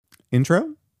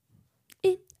Intro?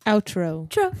 Outro.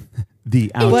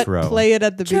 The What? outro. Play it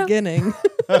at the beginning.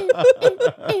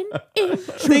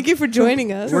 Thank you for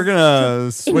joining us. We're going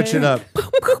to switch it up.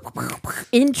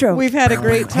 Intro. We've had a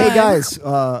great time. Hey guys,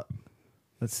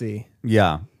 let's see.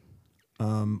 Yeah.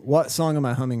 What song am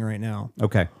I humming right now?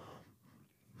 Okay.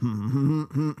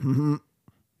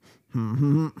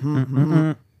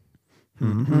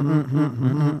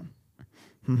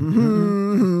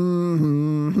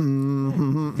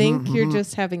 Think you're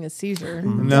just having a seizure.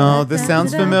 No, this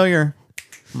sounds familiar.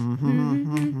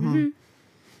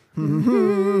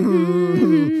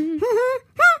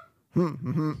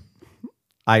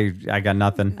 I got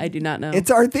nothing. I do not know.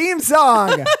 It's our theme song.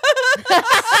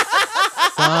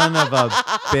 Son of a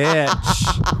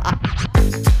bitch.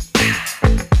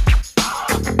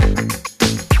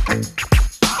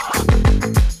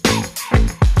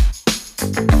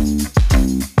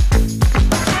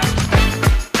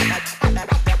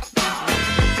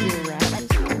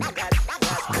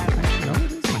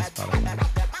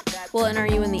 Well, and are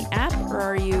you in the app or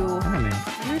are you...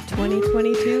 Year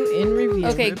 2022 in review.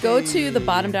 Okay, go to the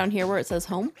bottom down here where it says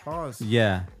home. Pause.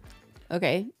 Yeah.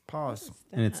 Okay. Pause.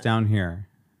 And it's down here.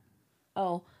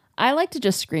 Oh, I like to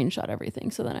just screenshot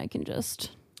everything so then I can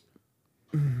just...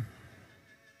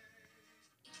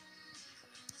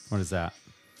 What is that?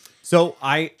 So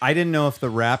I didn't know if the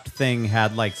Wrapped thing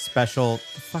had like special... What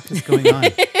the fuck is going on?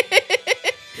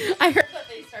 I heard that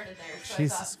they started there, so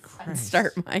Jesus I thought I'd Christ.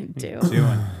 start mine too.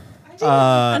 Doing.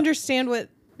 Understand what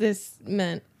this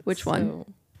meant. Which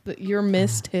one? Your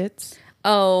missed hits.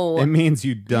 Oh, It means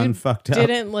you done You fucked up.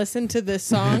 Didn't listen to this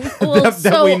song. well, that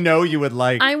so we know you would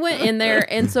like. I went in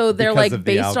there, and so they're Because like, of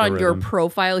the based on your algorithm.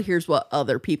 profile, here's what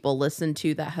other people listen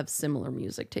to that have similar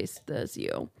music taste as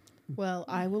you. Well,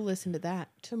 I will listen to that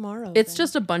tomorrow. It's then.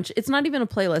 just a bunch. It's not even a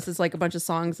playlist. It's like a bunch of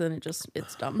songs, and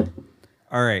it's dumb.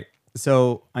 All right.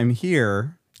 So I'm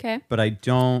here, Okay, but I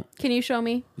don't. can you show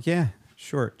me? Yeah,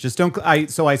 sure. Just don't. I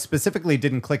specifically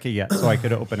didn't click it yet, so I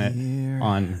could open it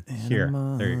on here.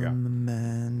 There you go.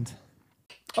 And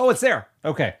Oh, it's there.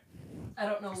 Okay. I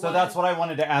don't know. So that's what I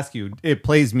wanted to ask you. It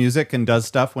plays music and does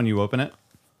stuff when you open it.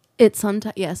 It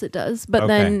sometimes. Yes, it does. But Okay.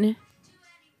 then,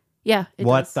 yeah. It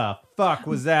What does. the fuck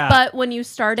was that? But when you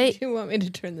start it, Do you want me to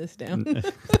turn this down?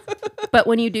 but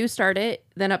when you do start it,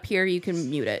 then up here you can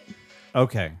mute it.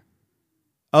 Okay.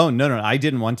 Oh, no. I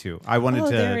didn't want to. I wanted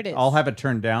Oh, to. there it is. I'll have it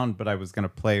turned down, but I was going to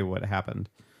play what happened.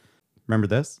 Remember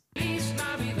this?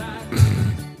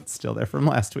 It's still there from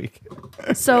last week.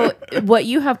 So what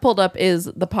you have pulled up is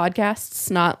the podcasts,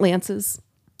 not Lance's.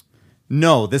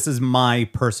 No, this is my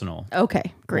personal.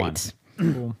 Okay, great.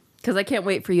 Because I can't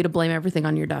wait for you to blame everything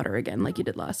on your daughter again, like you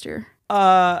did last year.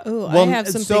 Oh, I have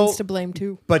some things to blame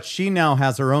too. But she now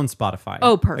has her own Spotify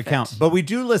Perfect. account. But we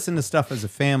do listen to stuff as a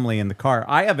family in the car.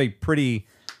 I have a pretty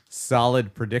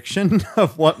solid prediction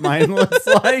of what mine looks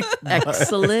like.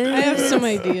 Excellent. I have some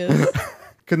ideas.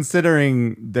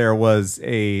 Considering there was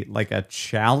a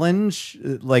challenge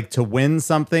like to win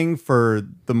something for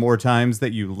the more times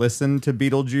that you listen to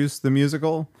Beetlejuice the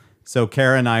musical. So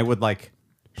Kara and I would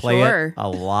play Sure. it a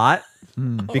lot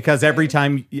because every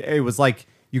time it was like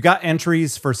you got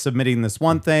entries for submitting this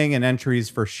one thing and entries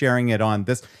for sharing it on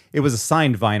this. It was a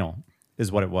signed vinyl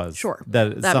is what it was. Sure.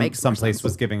 That That makes more someplace sense.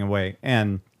 was giving away.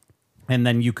 And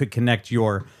then you could connect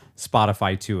your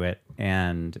Spotify to it.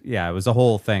 And yeah, it was a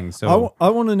whole thing. So I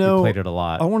want to know. we played it a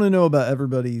lot. I want to know about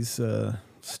everybody's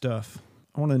stuff.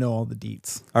 I want to know all the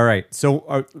deets. All right.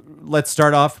 So let's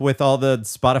start off with all the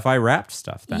Spotify Wrapped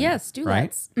stuff then. Yes, do right?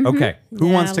 let's. Okay. Who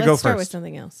Yeah, wants to go let's start with first?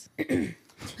 something else.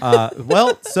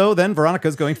 Well, so then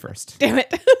Veronica's going first. Damn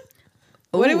it.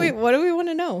 What do we want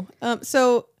to know?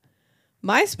 So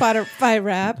my Spotify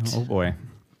Wrapped Oh boy.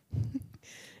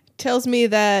 tells me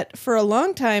that for a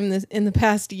long time in the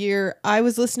past year, I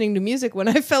was listening to music when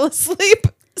I fell asleep.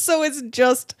 So it's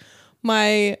just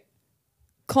my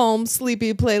calm,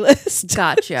 sleepy playlist.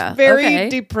 Gotcha. Very Okay.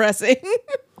 depressing.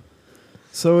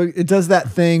 So it does that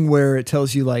thing where it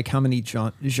tells you how many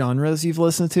genres you've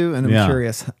listened to, and I'm Yeah.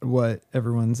 curious what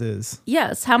everyone's is.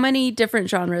 Yes. How many different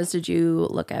genres did you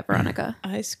look at, Veronica?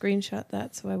 I screenshot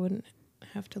that so I wouldn't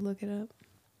have to look it up.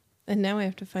 And now I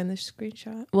have to find the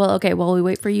screenshot. Well, okay. While we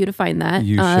wait for you to find that,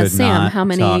 You should Sam, not how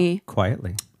many talk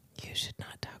quietly. You should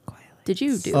not talk quietly. did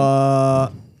you do?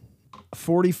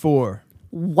 44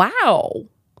 Wow.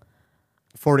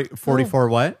 44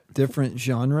 what? different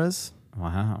genres.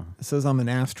 Wow. It says I'm an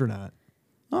astronaut.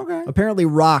 Okay. Apparently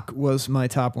rock was my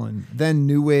top one, then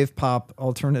new wave pop,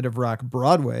 alternative rock,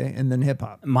 Broadway, and then hip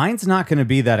hop. Mine's not going to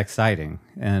be that exciting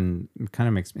and it kind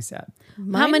of makes me sad.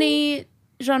 How many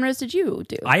genres did you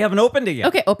do? I haven't opened it yet.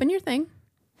 Okay, open your thing.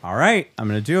 All right, I'm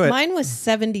gonna do it. Mine was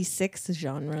 76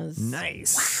 genres.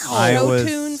 Nice. I Show was-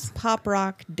 tunes, pop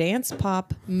rock, dance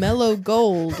pop, mellow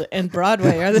gold, and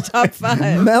Broadway are the top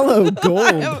 5. Mellow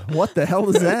Gold. What the hell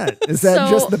is that? Is that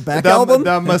So- just the back That, album?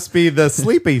 that must be the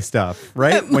sleepy stuff,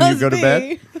 right? When you Must go to bed.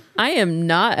 be. I am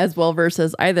not as well versed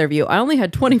as either of you. I only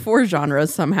had 24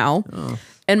 genres somehow.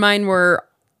 And mine were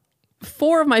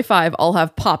 4 of my 5 all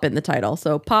have pop in the title.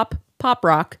 So pop, pop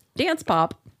rock, dance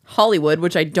pop, Hollywood,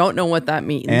 which I don't know what that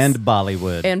means. And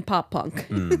Bollywood. And pop punk.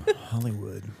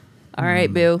 Hollywood. All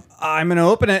right, Boo. I'm gonna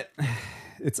open it.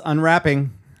 It's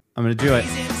unwrapping. I'm gonna do it.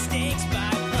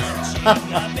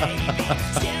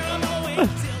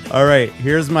 All right,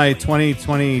 here's my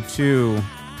 2022.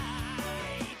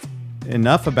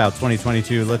 Enough about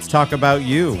 2022. Let's talk about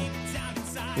you.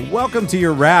 Welcome to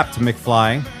your Wrapped,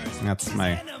 McFly. That's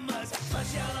my.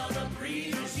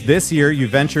 This year, you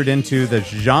ventured into the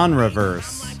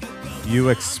genre-verse. You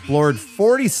explored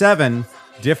 47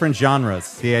 different genres.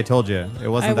 See, I told you. It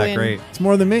wasn't I that win. great. It's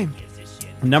more than me.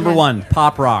 Number 1,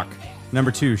 pop rock.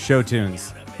 Number 2, show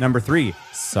tunes. Number 3,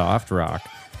 soft rock.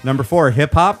 Number 4,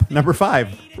 hip hop. Number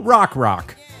 5,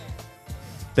 rock.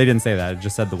 They didn't say that. It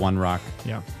just said the one rock.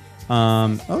 Yeah.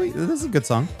 This is a good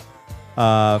song.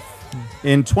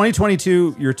 In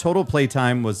 2022, your total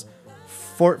playtime was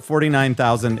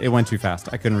 49,000. It went too fast.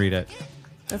 I couldn't read it.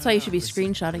 That's why you should be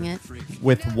screenshotting it.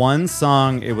 With one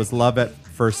song, it was Love at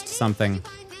First Something.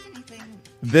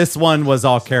 This one was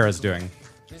all Kara's doing.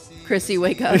 Chrissy,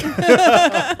 wake up.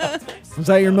 Was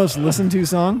that your most listened to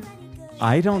song?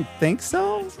 I don't think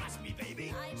so.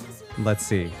 Let's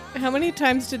see. How many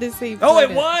times did it say? you Oh,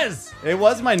 played it was. It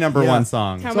was my number Yeah. one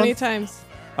song. How many times?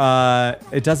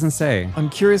 It doesn't say. I'm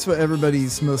curious what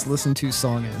everybody's most listened to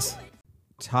song is.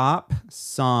 Top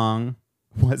song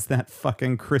was that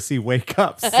fucking Chrissy Wake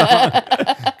Up song.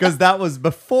 Because that was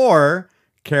before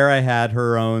Kara had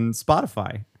her own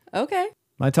Spotify. Okay.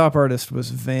 My top artist was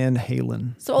Van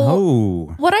Halen. So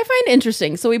Oh. what I find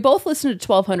interesting, so we both listen to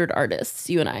 1,200 artists,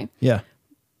 you and I, Yeah.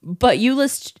 but you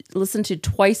listen to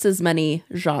twice as many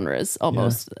genres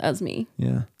almost as me.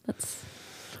 Yeah. That's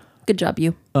good job,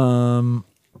 you.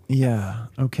 Yeah.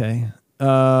 Okay.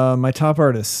 My top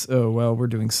artists. Oh, well, we're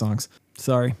doing songs.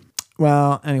 Sorry.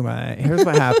 Well, anyway, here's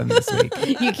what happened this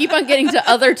week. You keep on getting to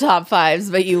other top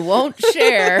 5s, but you won't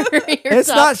share your It's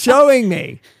top not showing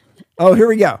me. Oh, here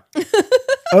we go.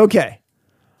 Okay.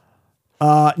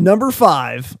 Number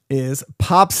 5 is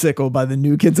Popsicle by the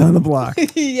New Kids on the Block.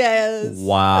 Yes.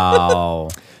 Wow.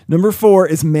 Number 4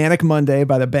 is Manic Monday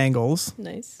by the Bangles.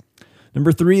 Nice.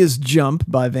 Number 3 is Jump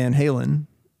by Van Halen.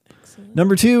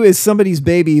 Number 2 is Somebody's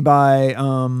Baby by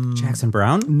Jackson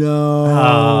Brown?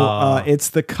 no, it's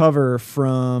the cover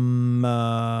from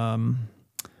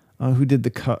who did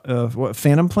the what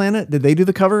Phantom Planet? Did they do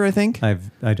the cover? I think. I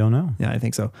don't know. Yeah, I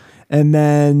think so. And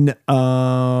then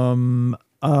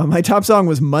my top song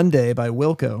was Monday by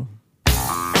Wilco.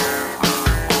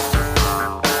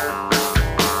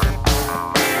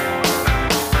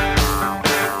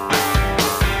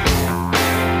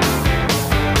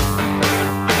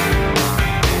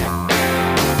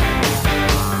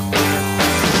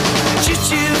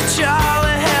 Choo-choo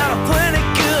Charlie had a plenty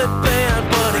good band,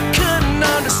 but he couldn't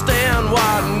understand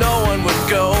why no one would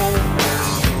go.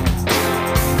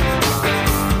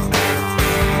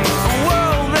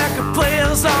 World record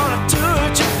players on a tour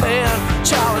of Japan.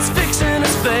 Charlie's fixing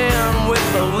his van with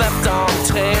the left arm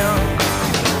tan.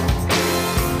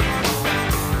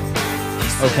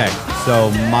 Okay,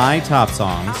 so my top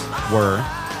songs were.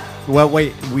 Well,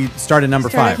 wait, we started number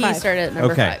Started 5. He started at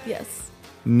number Okay. 5, yes.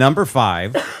 Number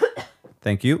 5,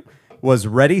 thank you, was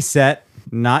Ready, Set,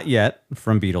 Not Yet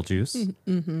from Beetlejuice.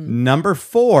 Number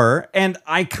 4, and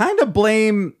I kind of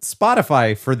blame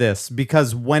Spotify for this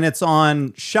because when it's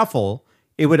on shuffle,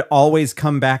 it would always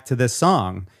come back to this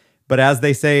song. But as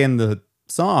they say in the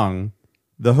song,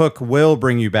 the hook will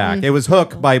bring you back. It was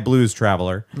Hook by Blues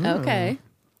Traveler. Okay.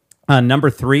 Number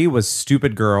 3 was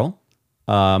Stupid Girl.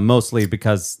 Mostly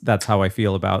because that's how I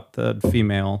feel about the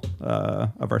female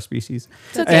of our species.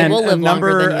 It's okay, we'll live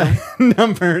longer than you.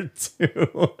 Number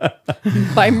 2.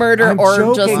 By murder I'm or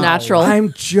joking. just natural.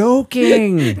 I'm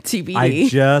joking. TBD. I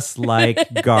just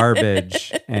like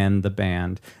Garbage and the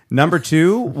band. Number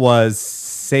 2 was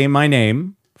Say My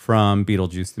Name from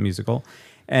Beetlejuice the musical.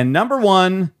 And number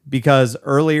 1, because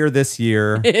earlier this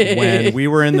year, when we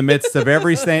were in the midst of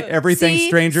everything See?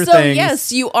 Stranger so Things.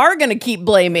 yes, you are going to keep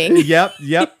blaming Yep.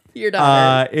 your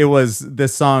daughter. It was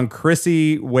this song,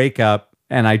 Chrissy Wake Up,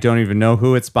 and I don't even know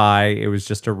who it's by. It was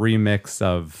just a remix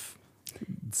of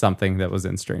something that was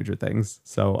in Stranger Things.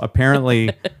 So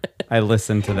apparently I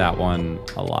listened to that one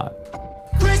a lot.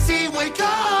 Chrissy, wake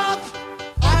up!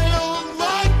 I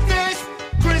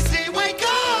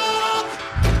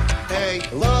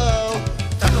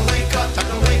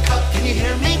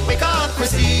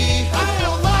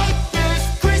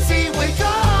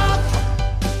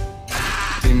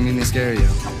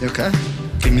okay?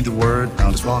 Give me the word,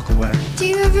 I'll just walk away. Do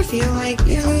you ever feel like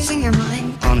you're losing your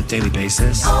mind? On a daily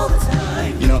basis. All the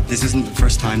time. You know, this isn't the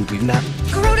first time we've met.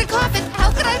 Corroded coffin,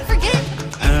 how could I forget?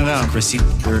 I don't know, Chrissy,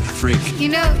 you're a freak. You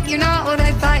know, you're not what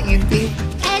I thought you'd be.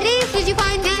 Eddie, did you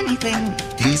find anything?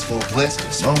 Peaceful bliss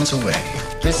just moments away.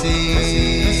 Chrissy,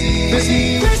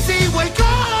 wake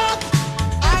up!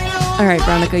 All right,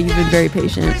 Veronica, you've been very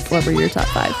patient. What were your top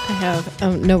 5? I have.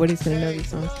 Nobody's going to know these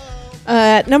songs.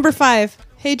 Number 5,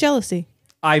 Hey Jealousy.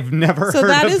 I've never So heard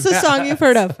that of is a song you've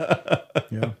heard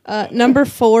of. Number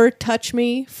 4, Touch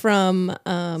Me from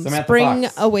Spring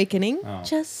Fox. Awakening.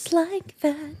 Just like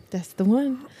that. That's the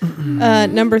one.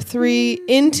 Number 3,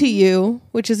 Into You,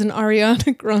 which is an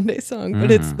Ariana Grande song, but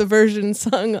it's the version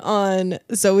sung on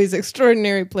Zoe's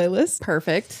Extraordinary playlist.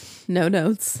 Perfect. No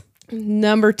notes.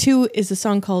 Number 2 is a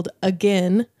song called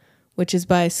Again, which is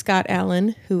by Scott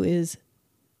Allen, who is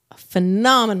a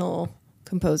phenomenal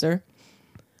composer.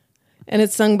 And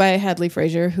it's sung by Hadley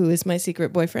Fraser, who is my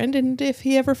secret boyfriend. And if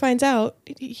he ever finds out,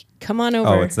 come on over.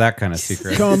 Oh, it's that kind of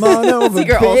secret. Come on over,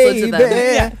 Secret also to them.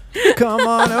 baby. Come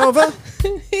on over.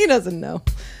 He doesn't know.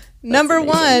 Number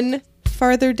 1,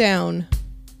 Farther Down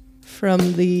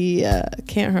from the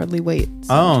Can't Hardly Wait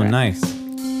Oh, soundtrack. nice.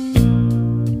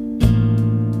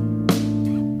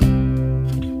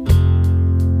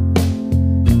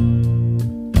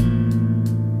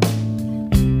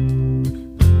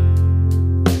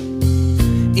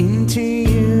 Into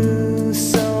you,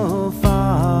 so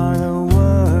far the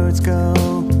words go,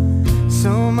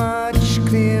 so much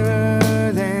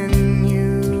clearer than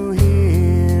you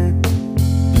hear.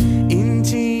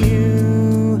 Into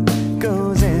you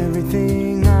goes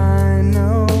everything I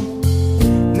know.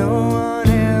 No one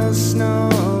else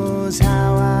knows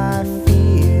how I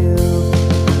feel.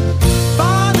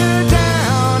 Farther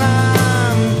down,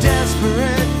 I'm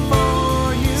desperate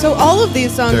for you. So all of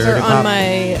these songs Dirty are Pop. on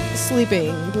my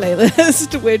sleeping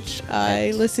playlist, which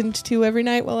I listened to every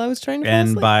night while I was trying to fall And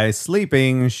asleep. by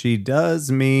sleeping, she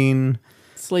does mean.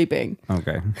 Sleeping.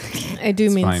 Okay. I do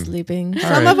mean fine. sleeping. All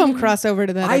Some right. of them cross over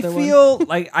to that I other one. feel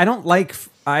like I don't like.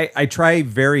 I try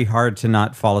very hard to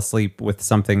not fall asleep with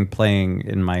something playing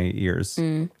in my ears.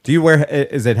 Do you wear?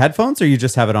 Is it headphones or you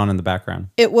just have it on in the background?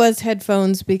 It was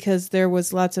headphones because there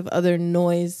was lots of other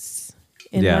noise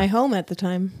in Yeah. my home at the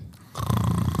time.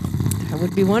 That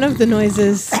would be one of the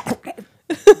noises.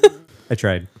 I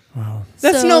tried.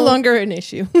 That's So- no longer an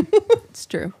issue. It's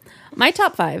true. My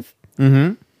top 5.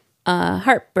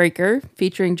 Heartbreaker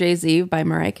featuring Jay-Z by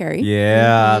Mariah Carey.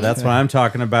 Yeah, that's what I'm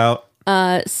talking about.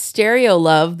 Stereo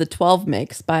Love, the 12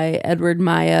 mix by Edward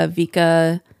Maya,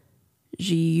 Vika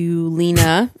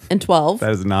Giulina, and 12.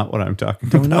 That is not what I'm talking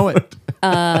about. Don't know it.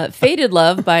 Faded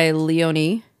Love by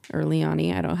Leone,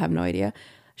 I don't have no idea.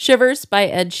 Shivers by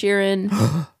Ed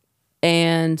Sheeran.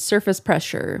 And Surface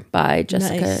Pressure by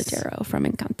Jessica Nice. Darrow from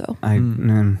Encanto.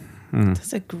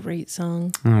 That's a great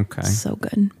song. Okay. So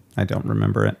good. I don't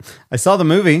remember it. I saw the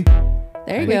movie.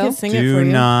 There you We go. can sing it Do for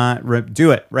you. not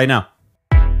do it right now.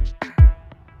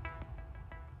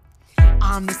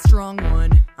 I'm the strong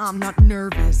one, I'm not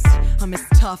nervous. I'm as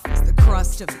tough as the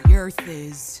crust of the earth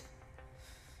is.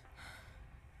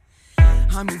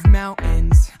 I move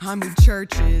mountains, I move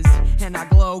churches, and I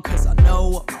glow cause I know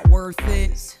what my worth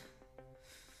is.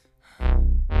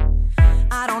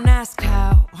 I don't ask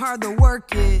how hard the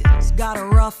work is. Got a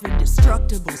rough,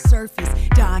 indestructible surface.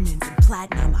 Diamonds and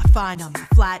platinum, I find I'm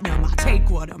platinum. I take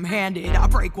what I'm handed, I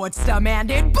break what's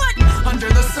demanded. But under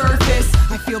the surface,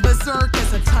 I feel berserk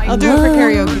as a tight. I'll do it for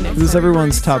karaoke next Who's time.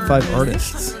 everyone's top 5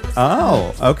 artists?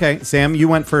 Oh, okay. Sam, you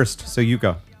went first, so you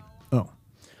go.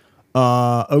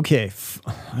 Okay.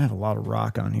 I have a lot of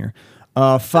rock on here.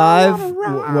 5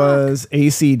 was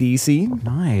AC/DC.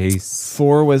 Nice.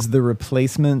 4 was The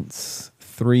Replacements.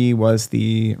 3 was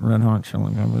the Red Hot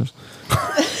Chili Peppers.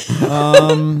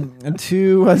 And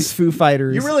 2 was Foo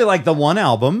Fighters. You really like the one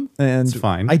album. and it's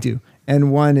fine. I do.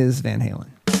 And 1 is Van Halen.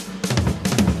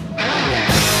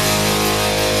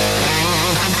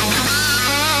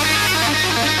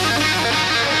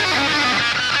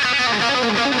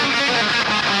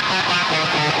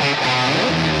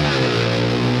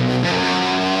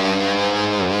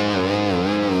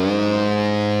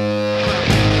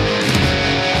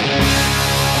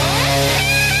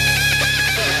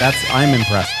 I'm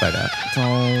impressed by that. It's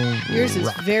all Yours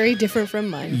is very different from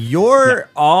mine.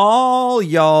 All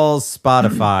y'all's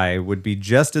Spotify would be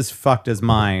just as fucked as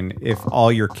mine if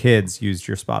all your kids used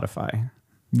your Spotify.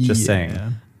 Just saying.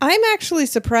 I'm actually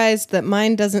surprised that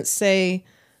mine doesn't say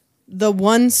the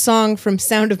one song from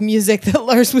Sound of Music that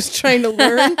Lars was trying to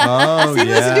learn. Oh, He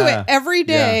listened to it every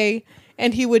day,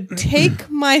 and he would take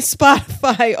my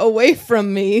Spotify away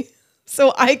from me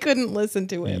so I couldn't listen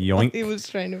to it. while Yoink. He was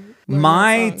trying to. Learn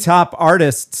My that song. top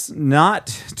artists, not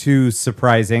too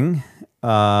surprising.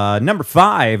 Number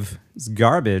 5 is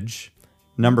Garbage.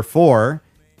 Number 4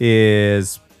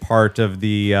 is part of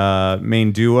the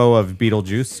main duo of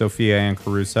Beetlejuice, Sophia and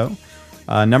Caruso.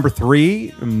 Number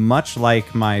 3, much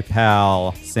like my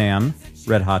pal Sam,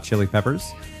 Red Hot Chili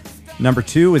Peppers. Number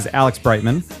 2 is Alex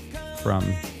Brightman from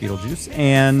Beetlejuice.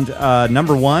 And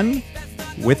number 1,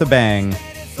 with a bang,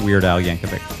 Weird Al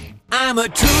Yankovic. I'm a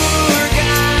tour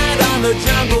guide on the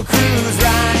Jungle Cruise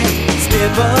ride.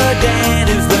 Skipper Dan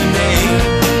is the name.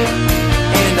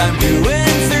 And I'm doing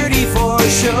 34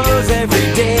 shows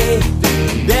every day.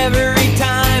 And every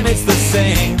time it's the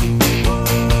same.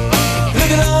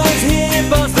 Look at those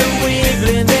hippos, they're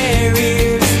wiggling their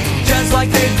ears. Just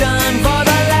like they've done for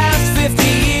the last 50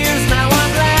 years. Now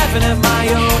I'm laughing at my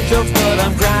own jokes, but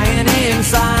I'm crying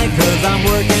inside. Cause I'm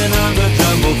working on the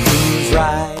Jungle Cruise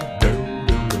ride.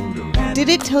 Did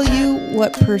it tell you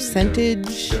what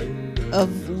percentage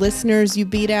of listeners you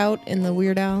beat out in the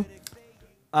Weird Al?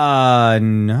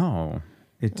 No.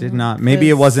 It did not. Maybe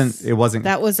it wasn't.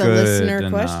 That was a good listener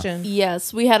enough. question.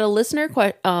 Yes, we had a listener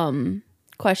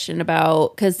question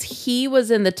about, because he was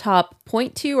in the top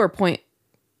 0.2 or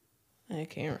I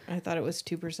can't. I thought it was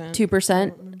 2%.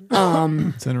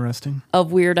 2% It's interesting.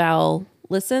 of Weird Al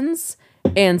listens.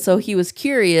 And so he was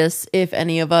curious if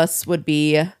any of us would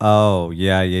be Oh,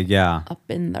 yeah. up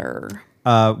in there.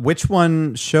 Which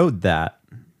one showed that?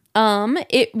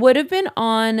 It would have been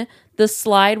on the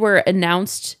slide where it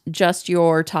announced just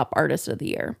your top artist of the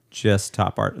year. Just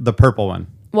top art. The purple one.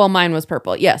 Well, mine was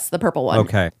purple. Yes, the purple one.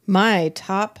 Okay. My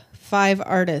top 5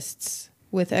 artists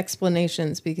with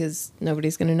explanations because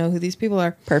nobody's going to know who these people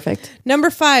are. Perfect. Number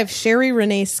 5, Sherry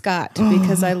Renee Scott,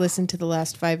 because I listened to the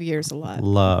last 5 years a lot.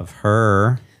 Love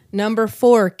her. Number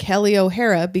 4, Kelly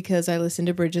O'Hara, because I listened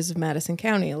to Bridges of Madison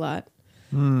County a lot.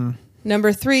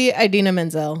 Number 3, Idina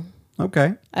Menzel.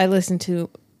 Okay. I listened to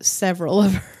several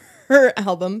of her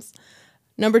albums.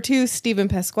 Number 2, Stephen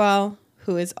Pasquale,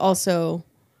 who is also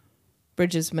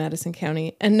Bridges of Madison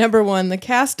County. And number 1, the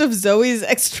cast of Zoe's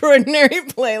Extraordinary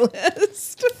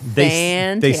Playlist.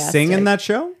 They sing in that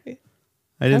show? I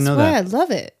didn't That's know why I that.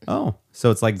 love it. Oh, so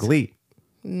it's like Glee.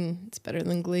 It's better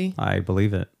than Glee. I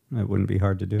believe it. It wouldn't be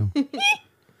hard to do.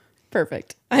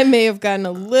 Perfect. I may have gotten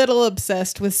a little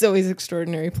obsessed with Zoe's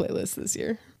Extraordinary Playlist this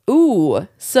year. Ooh,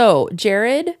 so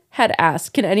Jared had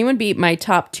asked, can anyone beat my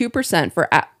top 2% for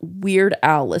Weird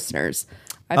Al listeners?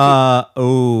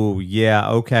 Oh, yeah.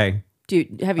 Okay.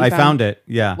 Dude, have you I found it.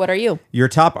 Yeah. What are you? Your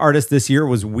top artist this year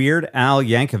was Weird Al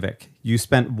Yankovic. You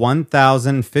spent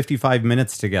 1,055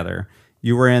 minutes together.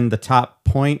 You were in the top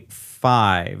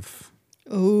 0.5.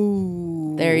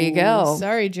 Ooh. There you go.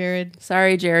 Sorry, Jared.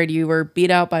 Sorry, Jared, you were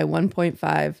beat out by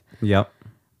 1.5. Yep.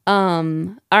 All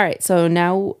right, so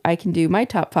now I can do my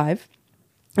top 5,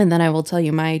 and then I will tell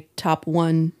you my top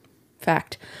 1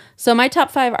 fact. So my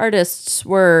top 5 artists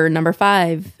were number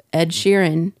 5, Ed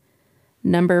Sheeran.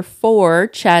 Number 4,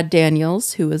 Chad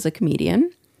Daniels, who is a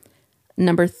comedian.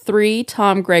 Number 3,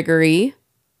 Tom Gregory.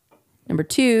 Number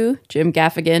 2, Jim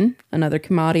Gaffigan, another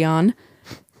comedian.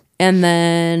 And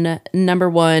then number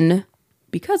 1,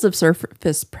 because of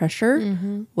surface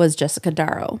pressure, was Jessica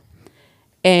Darrow.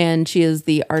 And she is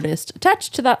the artist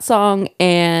attached to that song,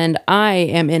 and I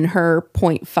am in her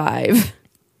 0.5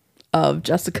 of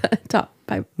Jessica of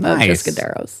Nice. Jessica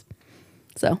Darrow's.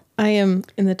 So I am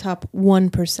in the top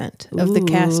 1% of the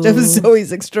cast of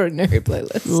Zoe's Extraordinary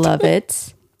Playlist. love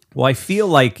it. Well, I feel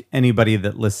like anybody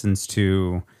that listens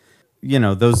to,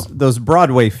 those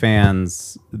Broadway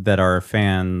fans that are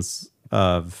fans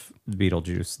of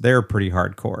Beetlejuice, they're pretty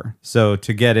hardcore. So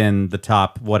to get in the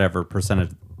top whatever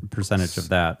percentage of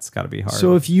that's got to be hard.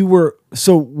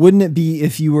 So wouldn't it be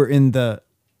if you were in the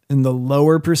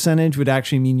lower percentage would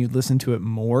actually mean you'd listen to it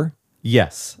more?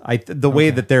 Yes, the way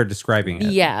that they're describing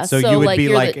it. Yeah, So, so, you would like, be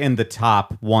you're like the- in the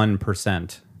top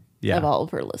 1%. Yeah. Of all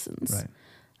of her listens. Right.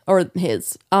 Or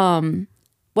his.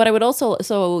 What I would also,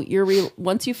 so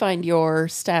once you find your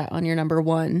stat on your number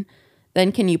 1,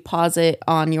 then can you pause it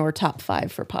on your top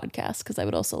 5 for podcasts? Because I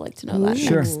would also like to know that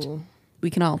Sure. next. We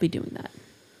can all be doing that.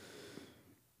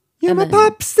 You're And my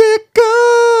then-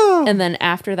 popsicle. And then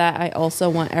after that, I also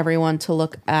want everyone to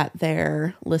look at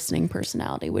their listening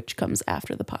personality, which comes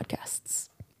after the podcasts.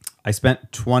 I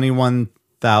spent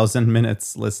 21,000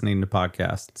 minutes listening to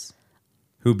podcasts.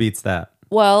 Who beats that?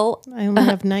 Well, I only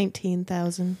have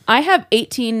 19,000. I have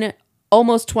 18,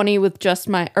 almost 20 with just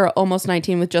or almost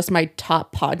 19 with just my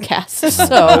top podcasts.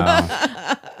 So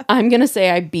I'm going to say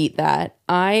I beat that.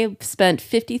 I spent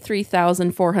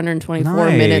 53,424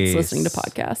 minutes Nice. listening to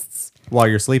podcasts. While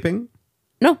you're sleeping?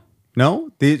 No,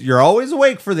 No? You're always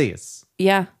awake for these.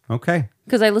 Yeah, Okay.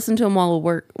 because I listen to them while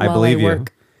I believe you.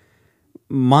 work.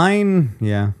 Mine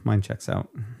checks out.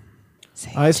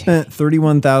 I spent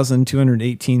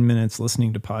 31,218 minutes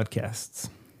listening to podcasts.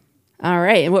 All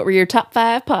right, and what were your top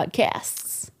 5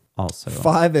 podcasts? Also.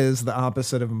 5 is the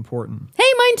opposite of important. Hey,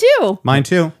 mine too. Mine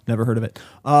too. Never heard of it.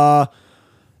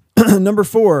 Number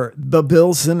 4, the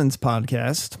Bill Simmons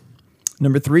podcast.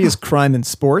 Number 3 is Crime and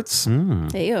Sports.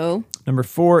 Heyo. Number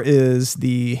 4 is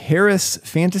the Harris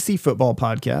Fantasy Football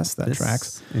podcast. That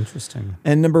tracks. Interesting.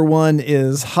 And number 1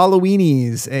 is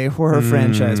Halloweenies, a horror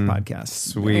franchise podcast.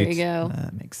 Sweet. There you go.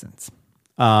 That makes sense.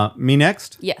 Me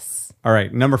next? Yes. All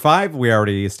right. Number 5, we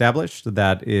already established.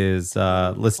 That is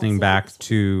listening back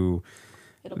to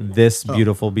This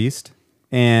Beautiful Beast.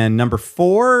 And number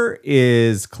 4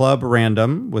 is Club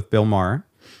Random with Bill Maher.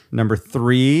 Number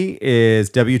 3 is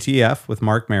WTF with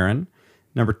Mark Maron.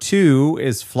 Number 2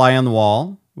 is Fly on the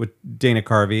Wall with Dana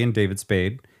Carvey and David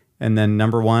Spade. And then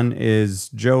number 1 is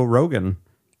Joe Rogan.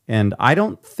 And I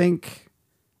think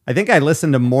I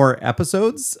listened to more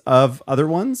episodes of other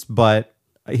ones, but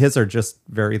his are just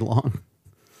very long.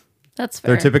 That's fair.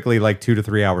 They're typically like 2 to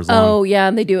 3 hours long. Oh, yeah,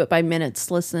 and they do it by minutes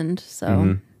listened.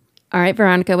 So, All right,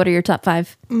 Veronica, what are your top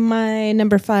 5? My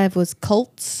number 5 was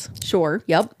Cults. Sure.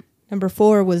 Yep. Number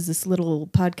 4 was this little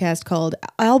podcast called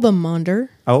Album Monder.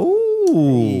 Oh.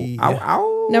 Ow,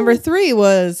 ow. Number 3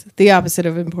 was the opposite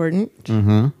of important.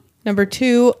 Mm-hmm. Number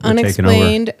 2,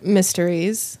 Unexplained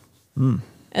Mysteries. And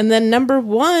then number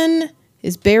 1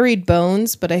 is Buried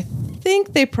Bones, but I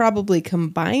think they probably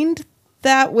combined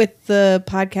that with the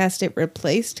podcast it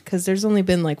replaced because there's only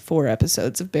been like 4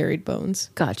 episodes of Buried Bones.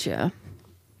 Gotcha.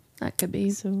 That could be.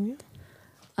 So,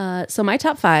 yeah. So my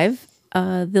top 5,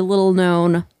 the little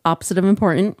known opposite of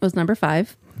important was number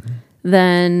 5.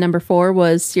 Then number 4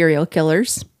 was Serial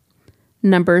Killers.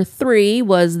 Number 3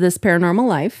 was This Paranormal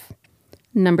Life.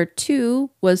 Number 2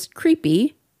 was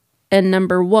Creepy. And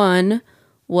number 1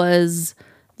 was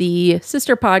the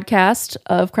sister podcast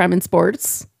of Crime and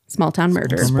Sports, Small Town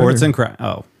Murder. Sports and crime.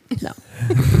 Oh. No.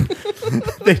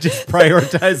 They just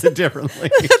prioritize it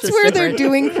differently. That's where they're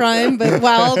doing crime, but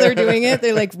while they're doing it,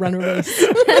 they like run a race.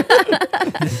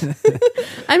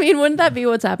 I mean, wouldn't that be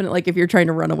what's happening? Like if you're trying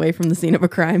to run away from the scene of a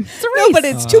crime. It's a race. No, but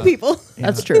it's 2 people.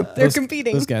 That's true. They're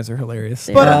competing. Those guys are hilarious.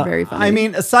 They But are very funny. I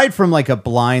mean, aside from like a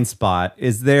blind spot,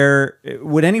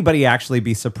 would anybody actually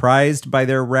be surprised by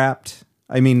their Wrapped?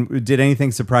 I mean, did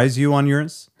anything surprise you on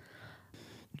yours?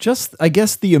 Just, I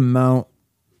guess the amount,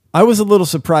 I was a little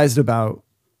surprised about,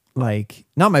 like,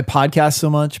 not my podcast so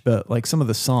much, but like some of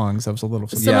the songs I was a little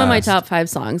surprised. Some of my Yes. top 5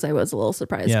 songs I was a little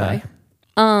surprised Yeah.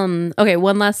 by. Okay,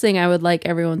 one last thing I would like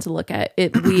everyone to look at.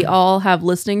 We all have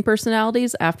listening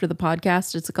personalities after the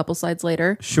podcast. It's a couple slides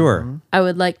later. Sure. I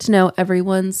would like to know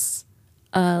everyone's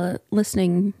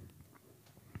listening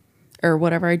or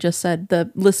whatever I just said,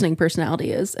 the listening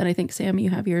personality is. And I think, Sam, you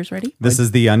have yours ready? This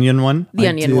is the Onion one? The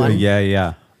Onion do. one. Yeah,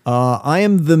 yeah. I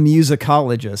am the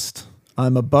musicologist.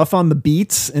 I'm a buff on the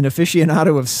beats, an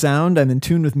aficionado of sound. I'm in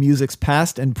tune with music's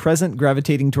past and present,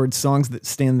 gravitating towards songs that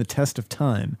stand the test of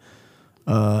time.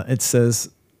 It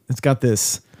says, it's got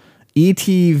this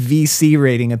ETVC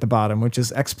rating at the bottom, which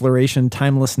is exploration,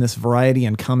 timelessness, variety,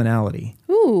 and commonality.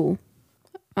 Ooh.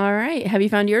 All right. Have you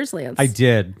found yours, Lance? I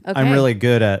did. Okay. I'm really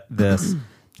good at this.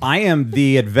 I am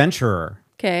the adventurer.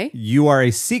 Okay. You are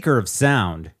a seeker of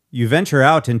sound. You venture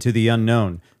out into the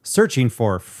unknown, searching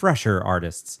for fresher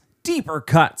artists, deeper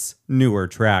cuts, newer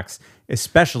tracks,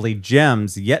 especially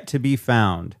gems yet to be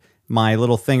found. My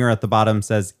little finger at the bottom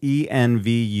says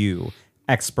ENVU.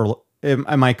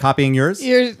 Am I copying yours?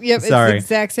 Yep, it's the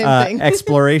exact same thing.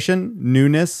 Exploration,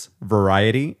 newness,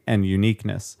 variety, and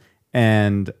uniqueness.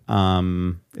 And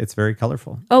it's very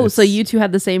colorful. Oh, It's- so you two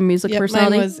had the same music Yep,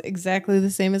 personality? mine was exactly the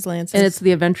same as Lance's. And it's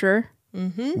The Adventurer?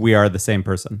 we are the same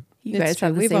person. You It's guys true.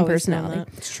 have the We've same always known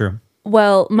personality. that. It's true.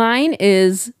 Well, mine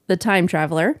is The Time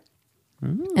Traveler.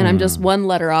 And I'm just one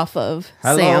letter off of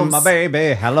Hello, Sam's. my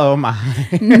baby. Hello, my.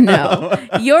 No.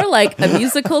 You're like a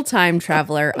musical time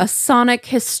traveler, a sonic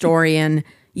historian.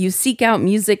 You seek out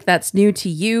music that's new to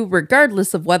you,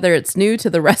 regardless of whether it's new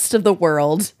to the rest of the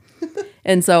world.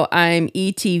 And so I'm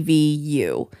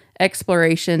ETVU.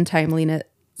 Exploration,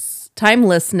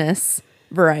 timelessness,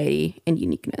 variety, and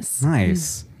uniqueness.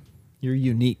 Nice. You're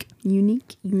unique.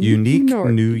 Unique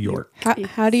New York.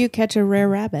 How do you catch a rare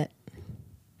rabbit?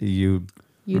 You.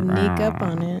 You sneak up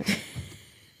on it.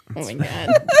 Oh my God.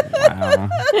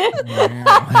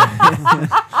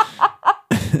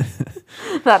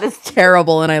 That is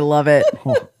terrible and I love it.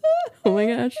 Oh my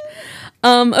gosh.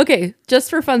 Okay, just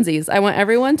for funsies, I want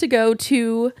everyone to go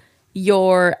to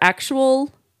your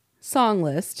actual song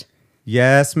list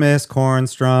Yes, Miss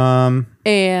Cornstrom.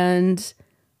 And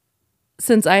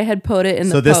since I had put it in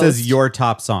the So this post, is your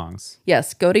top songs.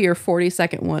 yes, go to your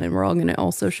 40-second one, and we're all going to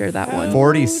also share that one.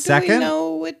 40 Do we second?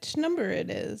 know which number it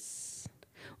is?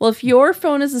 Well, if your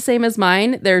phone is the same as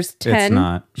mine, there's 10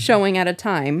 not. showing at a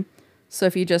time. So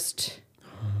if you just,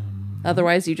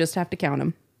 otherwise you just have to count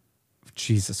them.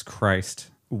 Jesus Christ.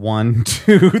 1,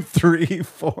 2, 3,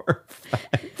 4,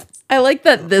 5, I like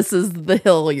that this is the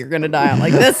hill you're going to die on.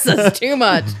 Like, this is too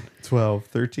much. 12,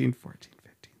 13, 14,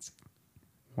 15, 16.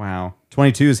 Wow.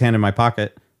 22 is Hand in My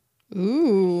Pocket.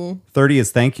 Ooh. 30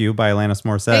 is Thank You by Alanis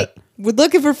Morissette. Hey, we're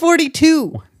looking for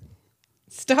 42.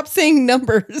 Stop saying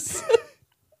numbers.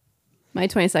 My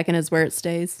 22nd is Where It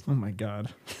Stays. Oh my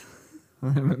God.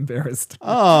 I'm embarrassed.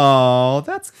 Oh,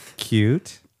 that's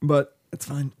cute. But it's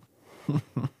fine.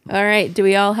 All right. Do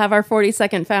we all have our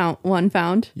 40-second one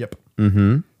found? Yep.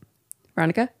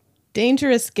 Veronica?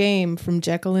 Dangerous Game from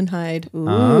Jekyll and Hyde.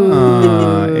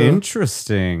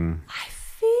 Interesting.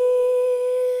 Feel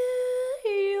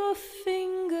your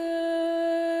fingers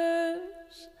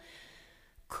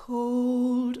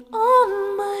cold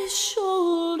on my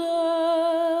shoulder,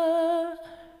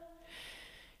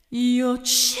 your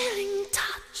chilling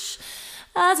touch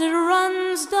as it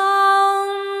runs down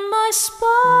my spine,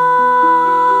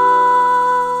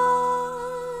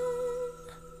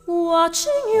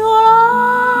 watching your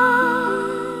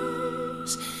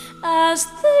eyes as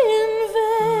they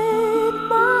invade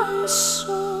my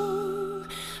soul,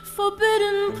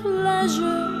 forbidden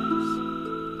pleasures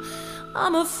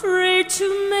I'm afraid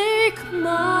to make mine.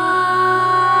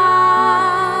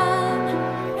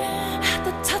 At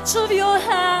the touch of your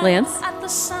hand, Lance? at the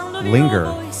sound of Linger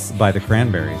your voice, by the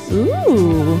Cranberries.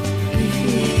 Ooh.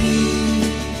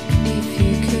 If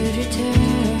you could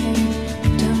return,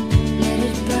 don't let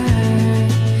it burn,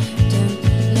 don't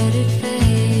let it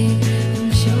fade.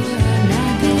 I'm sure I'm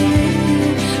not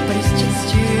being, but it's just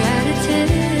your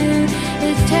attitude.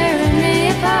 It's tearing me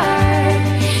apart.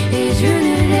 It's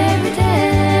ruining every day.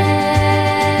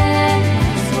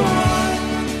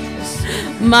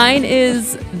 Mine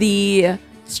is the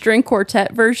string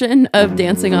quartet version of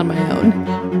Dancing on My Own.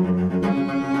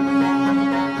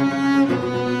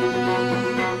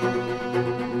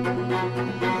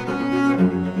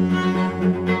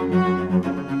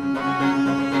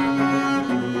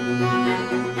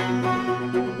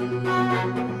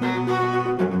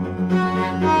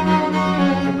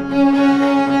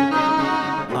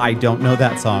 I don't know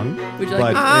that song. Would you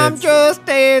like but to- it's- just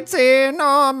dancing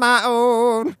on my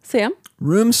own. Sam?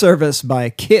 Room Service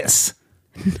by Kiss.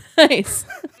 Nice.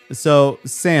 So,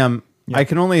 Sam, I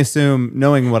can only assume,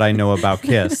 knowing what I know about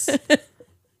Kiss,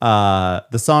 the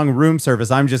song Room Service,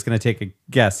 I'm just going to take a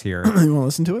guess here. You want to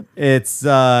listen to it?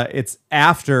 It's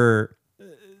after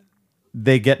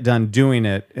they get done doing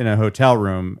it in a hotel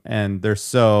room and they're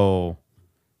so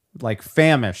like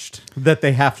famished that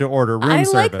they have to order room I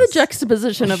service. like the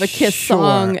juxtaposition of a Kiss Sure.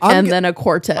 song I'm and go- then a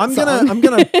quartet I'm song.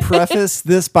 gonna preface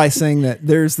this by saying that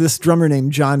there's this drummer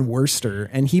named John Worster,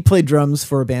 and he played drums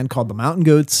for a band called the Mountain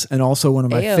Goats, and also one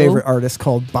of my Ayo. favorite artists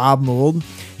called Bob Mould.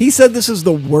 He said this is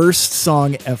the worst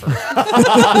song ever.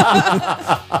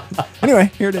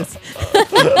 Anyway, here it is.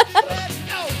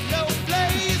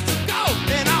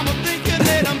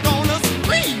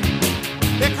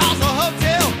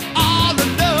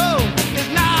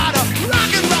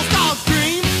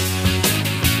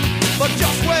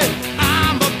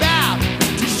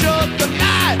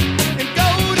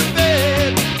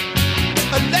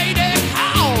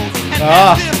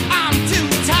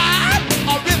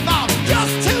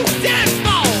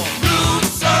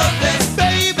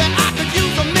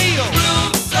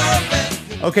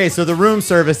 Okay, so the room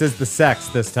service is the sex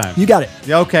this time. You got it.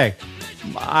 Okay.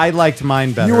 I liked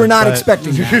mine better. You were not but-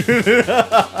 expecting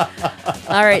that.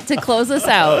 All right, to close us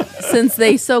out, since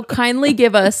they so kindly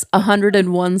give us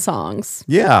 101 songs,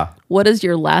 Yeah. what is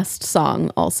your last song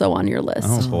also on your list?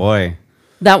 Oh boy.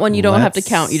 That one you don't have to Let's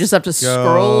count. You just have to Go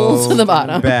scroll to the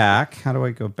bottom. Back. How do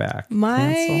I go back?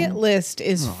 My Cancel. list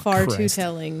is far too Christ.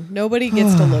 telling. Nobody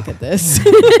gets to look at this.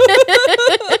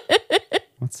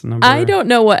 What's the number? I don't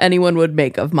know what anyone would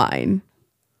make of mine.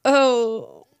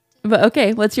 Oh, But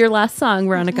okay, what's your last song,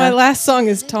 Veronica? my last song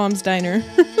is Tom's Diner.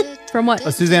 From what?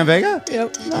 Suzanne Vega?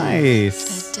 Yep.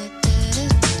 Nice.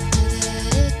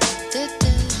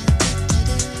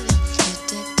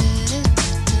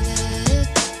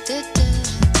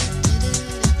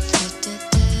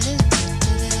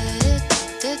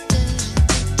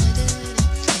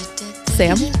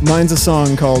 Sam? Mine's a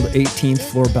song called 18th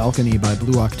Floor Balcony by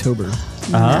Blue October.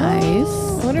 Nice.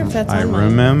 I wonder if that's I on mine.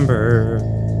 remember.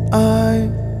 I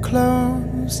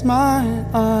close my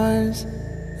eyes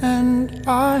and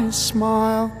I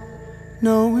smile,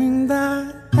 knowing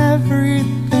that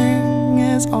everything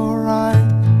is alright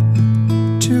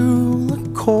to the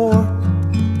core.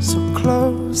 So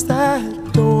close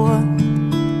that door.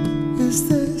 Is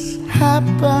this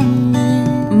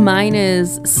happening? Mine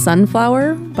is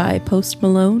Sunflower by Post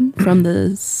Malone from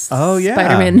the Oh, yeah.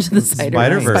 Spider-Man into the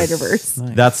Spider-Verse. Spider-Verse.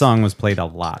 That song was played a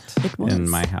lot was. in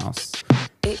my house.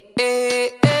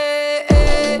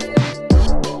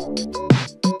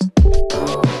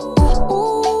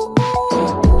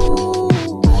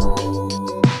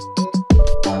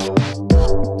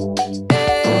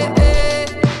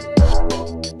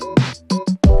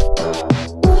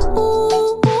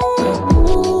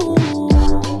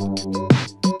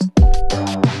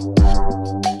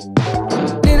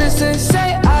 Needless to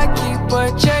say, I keep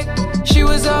a check. She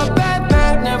was a bad,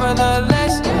 bad,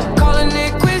 nevertheless. Calling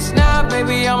it quits now,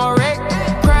 baby, I'm a wreck.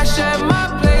 Crash at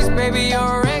my place, baby, you're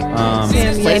a wreck. And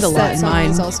played yes, a lot that in song mine.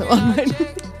 is also on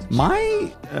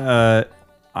mine.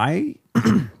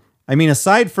 I mean,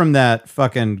 aside from that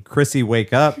fucking Chrissy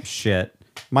wake up shit,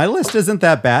 my list isn't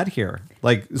that bad here.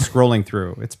 Like scrolling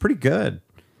through, it's pretty good.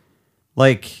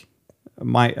 Like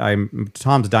I'm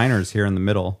Tom's Diner's here in the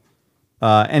middle.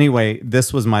 Anyway,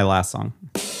 this was my last song.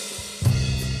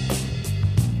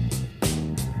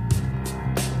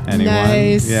 Anyone?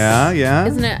 Nice. Yeah.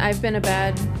 Isn't it? I've been a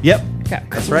bad. Yep. Okay.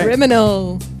 That's right.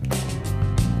 Criminal.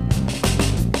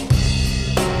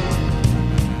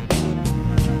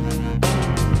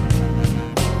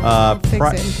 Fix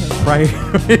it in post.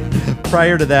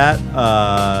 Prior to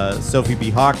that, Sophie B.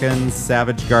 Hawkins,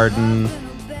 Savage Garden,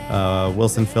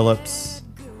 Wilson Phillips.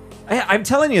 I'm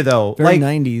telling you though, Very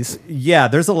like 90s. yeah,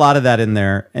 there's a lot of that in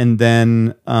there, and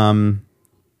then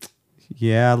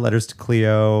Letters to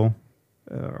Cleo.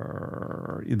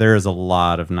 There is a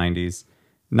lot of 90s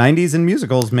and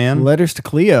musicals, man. Letters to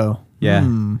Cleo. Yeah.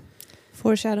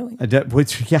 Foreshadowing.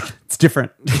 Which, it's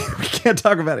different. We can't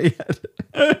talk about it yet.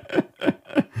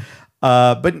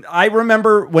 But I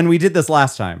remember when we did this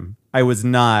last time, I was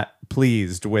not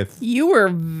pleased with. You were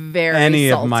very Any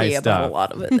of salty my about stuff. a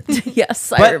lot of it.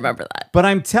 Yes, I But- remember that. But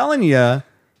I'm telling you,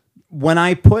 when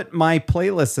I put my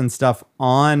playlists and stuff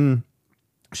on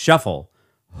shuffle,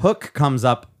 Hook comes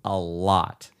up a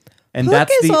lot. And Hook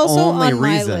that's is the also only on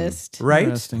my reason. list. Right?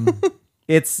 Interesting.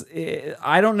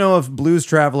 I don't know if Blues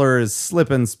Traveler is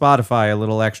slipping Spotify a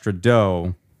little extra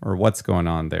dough or what's going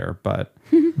on there, but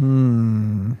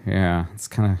yeah, it's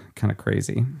kind of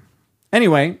crazy.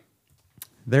 Anyway,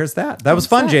 there's that. That was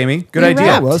fun, Jamie. Good idea.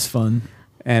 That was fun.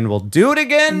 And we'll do it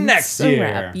again next A year.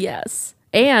 wrap, yes.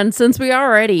 And since we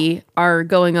already are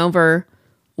going over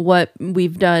what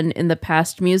we've done in the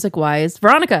past music-wise,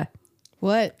 Veronica,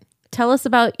 What? tell us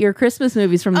about your Christmas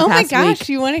movies from the Oh my past gosh, week.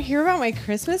 you want to hear about my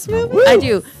Christmas movie? I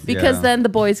do, because Yeah. then the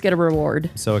boys get a reward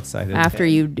So excited. after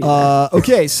you do that.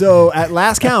 Okay, so at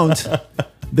last count,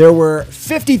 there were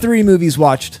 53 movies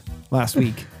watched last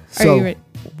week. Are So you ready?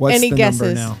 what's Any the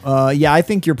guesses? number now? Yeah, I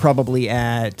think you're probably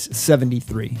at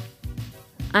 73.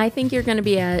 I think you're going to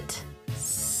be at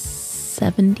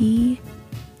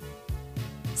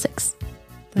 76.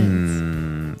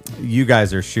 You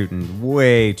guys are shooting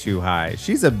way too high.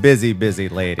 She's a busy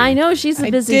lady. I know she's a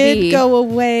I busy did bee. go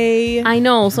away. I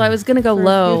know, so I was going to go for a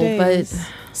low, few but days.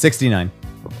 69.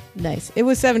 Nice. It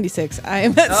was 76. I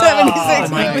am at 76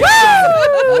 movies.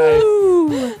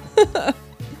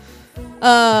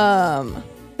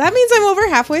 That means I'm over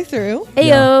halfway through.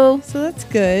 Ayo. So that's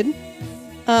good.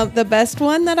 The best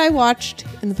one that I watched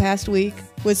in the past week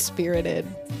was Spirited.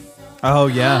 Oh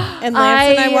yeah. And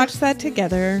Lance and I I- watched that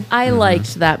together. I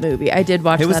liked that movie. I did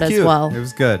watch It was that cute. as well. It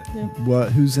was good.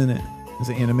 What? Who's in it? Is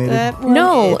it animated? That one,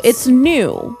 No, it's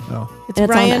new. Oh. it's it's on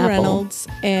Ryan Apple. Reynolds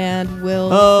and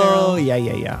Will Oh, Ferrell.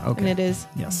 yeah. Okay. And it is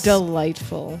Yes.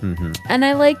 delightful. And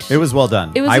I liked It was well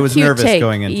done. it was I a was cute nervous take.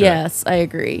 going into it. Yes, I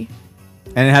agree.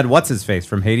 And it had what's his face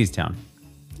from Hadestown.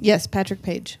 Yes, Patrick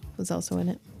Page was also in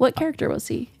it. What character was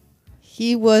he?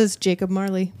 He was Jacob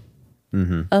Marley.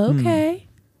 Okay.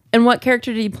 And what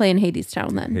character did he play in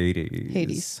Hadestown then?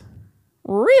 Hades.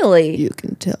 Really? You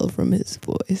can tell from his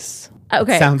voice.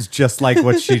 Okay. Sounds just like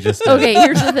what she just did. Okay,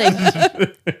 here's the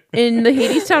thing. In the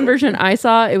Hadestown version I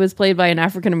saw, it was played by an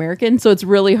African American, so it's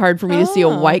really hard for me to see a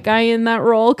white guy in that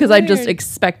role because I'm just Weird.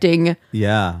 expecting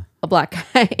Yeah. a black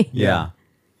guy. Yeah.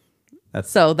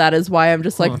 So that is why I'm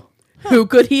just like, who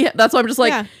could he? That's why I'm just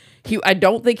like, Yeah. I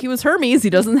don't think he was Hermes.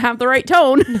 He doesn't have the right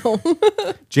tone.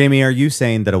 Jamie, are you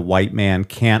saying that a white man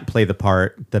can't play the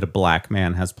part that a black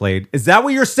man has played? Is that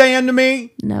what you're saying to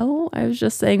me? No, I was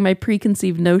just saying my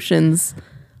preconceived notions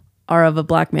are of a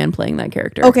black man playing that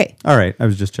character. Okay, All right. I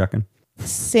was just checking.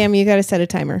 Sam, you got to set a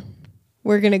timer.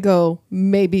 We're going to go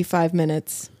maybe 5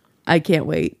 minutes, I can't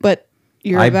wait. but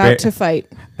you're I about bet- to fight.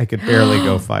 I could barely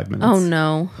go 5 minutes. Oh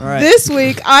no. All right. This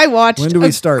week, I watched When do we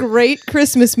a start? great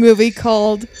Christmas movie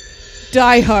called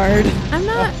Die Hard.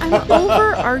 I'm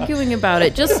over arguing about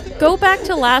it. Just go back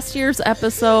to last year's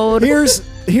episode.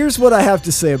 Here's what I have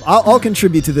to say. I'll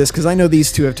contribute to this because I know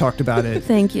these two have talked about it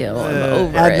Thank you. I'm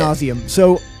over ad it. nauseum.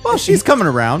 So Well, she's coming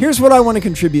around. here's what I want to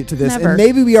contribute to this, Never. and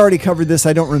maybe we already covered this.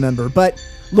 I don't remember, but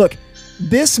look,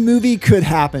 this movie could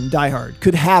happen. Die Hard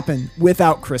could happen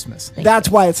without Christmas. That's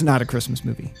why it's not a Christmas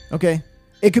movie. Okay.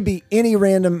 It could be any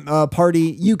random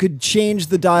party. You could change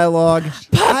the dialogue.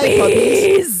 Hi,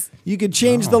 puppies. You could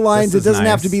change the lines. It this is doesn't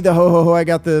have to nice. be the ho ho ho. I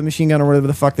got the machine gun or whatever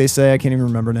the fuck they say. I can't even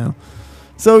remember now.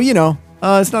 So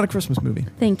it's not a Christmas movie.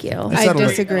 Thank you. I settled it.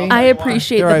 disagree. I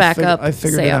appreciate There, the I fig- backup, I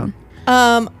figured it out.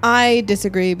 Sam. I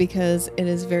disagree because it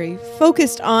is very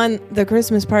focused on the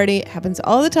Christmas party. It happens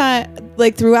all the time.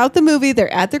 Like throughout the movie,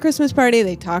 they're at the Christmas party.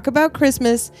 They talk about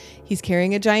Christmas. He's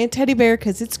carrying a giant teddy bear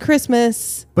because it's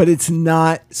Christmas. But it's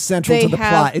not central They to the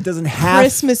have plot. It doesn't have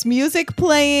Christmas music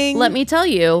playing. Let me tell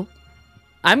you,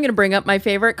 I'm going to bring up my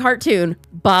favorite cartoon,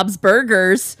 Bob's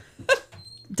Burgers.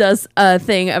 Does a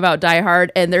thing about Die Hard,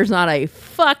 and there's not a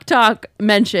fuck talk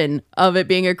mention of it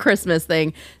being a Christmas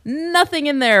thing. Nothing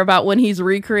in there about when he's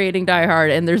recreating Die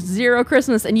Hard, and there's zero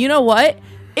Christmas. And you know what?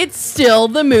 It's still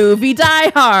the movie Die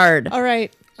Hard. All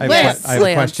right. I Lance. have a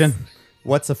Lance. question.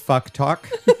 What's a fuck talk?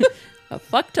 A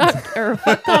fuck talk or a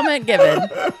fuck comment given.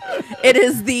 It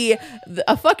is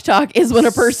a fuck talk is when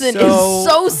a person is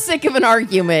so sick of an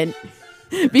argument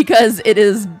because it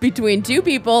is between two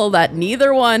people that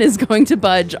neither one is going to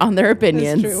budge on their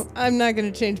opinions. That's true. I'm not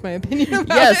going to change my opinion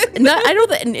about Yes, it. I know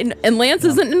that, and Lance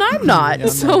isn't, and I'm not, Yeah,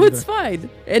 I'm so not it's fine,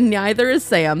 and neither is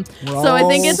Sam. We're So I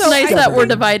think it's all nice that we're separate.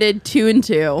 divided 2 and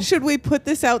 2. Should we put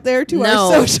this out there to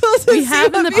No. our socials? and We see have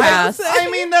in what the people past. say? I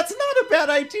mean, that's not a bad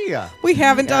idea. We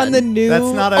haven't on the new That's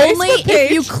not a- Facebook Only if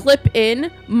page. you clip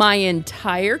in my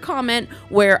entire comment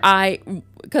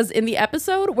because in the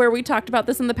episode where we talked about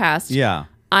this in the past, Yeah.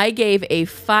 I gave a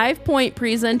 5-point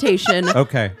presentation.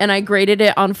 Okay. And I graded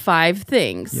it on 5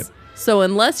 things. Yep. So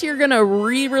unless you're gonna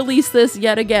re-release this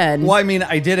yet again, Well, I mean,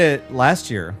 I did it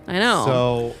last year. I know.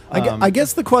 So I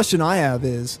guess the question I have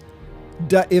is,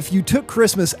 if you took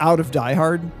Christmas out of Die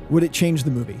Hard, would it change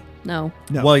the movie? no.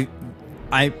 No. Well,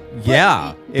 it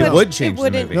but would it change the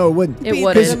wouldn't- movie. No, it wouldn't. It Be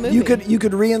wouldn't. the movie. You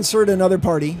could reinsert another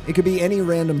party. It could be any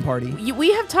random party.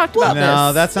 We have talked about No,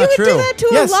 this. that's You not would true. do that to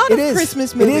Yes, a lot it of is.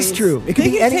 Christmas It movies. is true. It could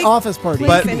They be can any take office party.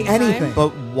 place It could be anytime. anything. But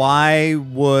why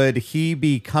would he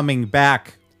be coming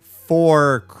back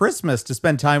for Christmas to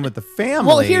spend time with the family?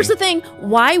 Well, here's the thing.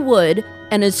 Why would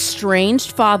an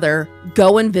estranged father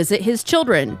go and visit his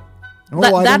children? Oh,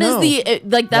 I That don't is know.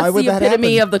 the Why would that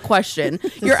epitome happen? of the question.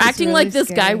 You're is acting really like this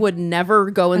guy scary. would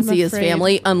never go and I'm see his afraid.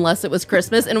 family unless it was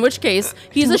Christmas, in which case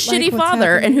he's a Don't shitty like what's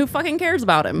father, happening. and who fucking cares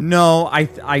about him? No,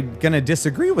 I'm gonna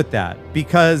disagree with that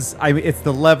because it's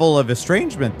the level of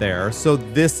estrangement there. So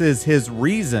this is his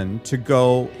reason to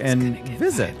go and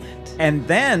visit. And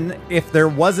then if there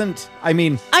wasn't, I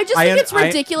mean, I just think it's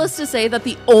ridiculous to say that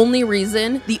the only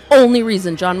reason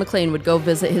John McClane would go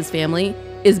visit his family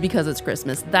is because it's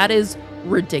Christmas. That is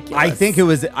ridiculous. I think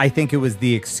it was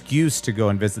the excuse to go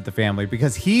and visit the family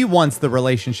because he wants the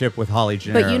relationship with Holly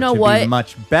Gennaro But you know to what? be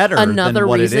much better Another than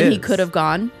what reason it is. he could have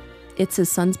gone. It's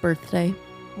his son's birthday.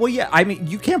 Well, yeah, I mean,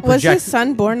 you can't Was project. his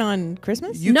son born on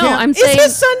Christmas? You No, can't- I'm Is saying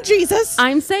his son Jesus?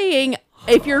 I'm saying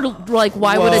if you're like,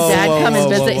 why would a Whoa, dad whoa, come and whoa,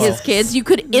 visit whoa, his whoa. kids? You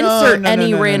could No, insert no, no, any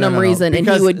no, no, random no, no. reason and he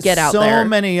Because would get out so there. So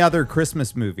many other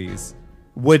Christmas movies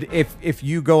would, if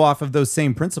you go off of those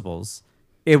same principles,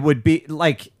 it would be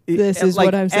like This is like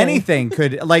what I'm saying. anything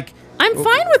could like. I'm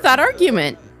fine with that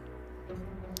argument.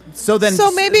 So then, So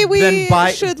maybe we then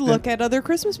buy, should then- look at other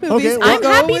Christmas movies. Okay, and well- I'm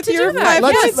go happy with to do your that. 5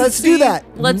 Yes. points Let's and do see- that.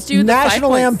 Let's do the 5 National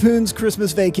points. Lampoon's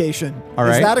Christmas Vacation. All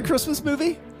Is right. that a Christmas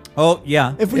movie? Oh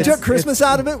yeah. If we It's- took Christmas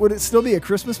it's- out of it, would it still be a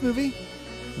Christmas movie?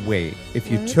 Wait, if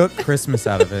you took Christmas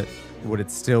out of it, would it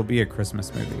still be a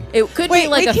Christmas movie? It could Wait, be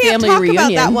like we a can't family talk reunion.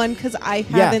 about that one because I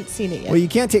haven't seen it yet. Well, you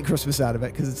can't take Christmas out of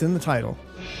it because it's in the title,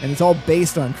 and it's all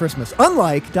based on Christmas.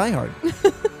 Unlike Die Hard.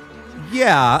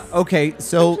 Yeah. Okay.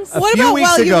 So a What few about weeks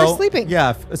while you ago, were sleeping?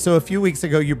 Yeah. So a few weeks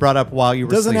ago, you brought up while you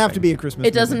were. Doesn't have sleeping. to be a Christmas.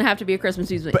 It doesn't movie. have to be a Christmas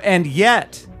music. But, and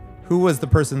yet, who was the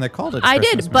person that called it? I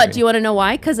Christmas did, but movie? do you want to know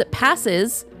why? Because it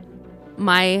passes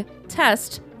my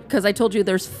test. Because I told you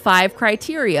there's 5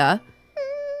 criteria.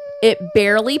 It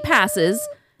barely passes.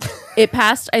 It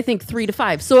passed, I think, 3 to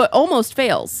 5, so it almost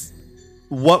fails.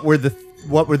 What were the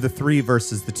 3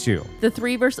 versus the 2? The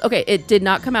 3 versus okay, it did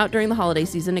not come out during the holiday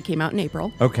season. It came out in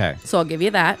April, Okay. so I'll give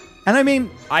you that. And I mean,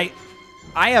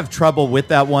 I have trouble with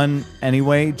that one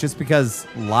anyway, just because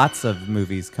lots of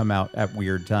movies come out at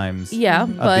weird times Yeah,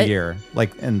 of but the year.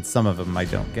 Like, and some of them I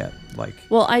don't get. Like,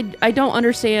 well, I don't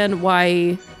understand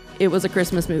why it was a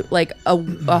Christmas movie, like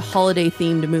a holiday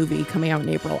themed movie coming out in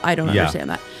April. I don't Yeah. understand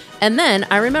that. And then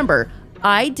I remember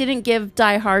I didn't give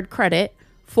Die Hard credit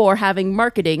for having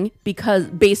marketing because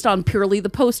based on purely the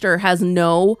poster has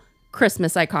no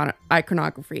Christmas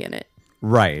iconography in it.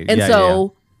 right. And yeah,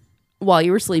 so While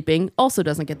You Were Sleeping also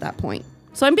doesn't get that point.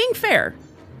 So I'm being fair.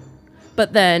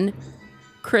 But then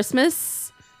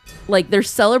Christmas, like they're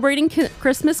celebrating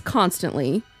Christmas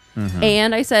constantly. Mm-hmm.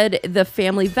 And I said the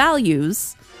family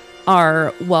values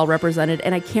are well represented.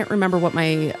 And I can't remember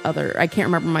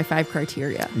my 5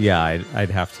 criteria. Yeah, I'd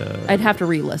have to. I'd have to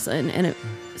re-listen. And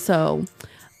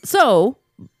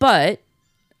but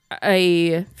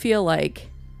I feel like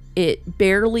it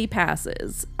barely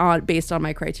passes based on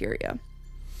my criteria.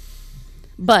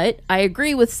 But I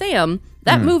agree with Sam,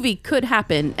 that movie could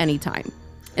happen anytime.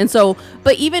 And so,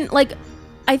 but even like,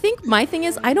 I think my thing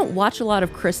is I don't watch a lot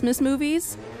of Christmas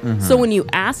movies. So when you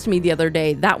asked me the other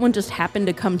day, that one just happened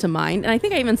to come to mind. And I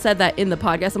think I even said that in the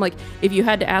podcast. I'm like, if you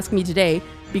had to ask me today,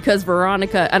 because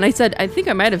Veronica, and I think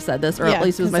I might have said this, or Yeah, at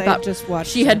least it was 'cause my I thought. just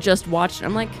watched she had it. just watched it.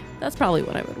 I'm like, that's probably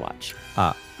what I would watch.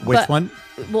 Which But- one?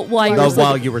 Well, while you Oh, were while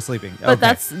sleeping. you were sleeping. But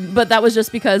Okay. that was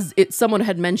just because someone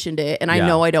had mentioned it, and I Yeah.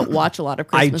 know I don't watch a lot of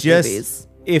I Christmas just, movies.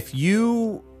 if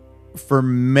you, for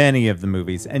many of the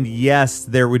movies, and yes,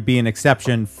 there would be an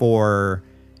exception for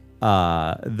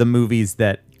the movies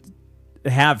that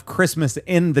have Christmas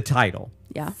in the title.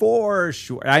 Yeah. For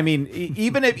sure. I mean,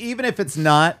 even if it's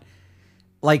not,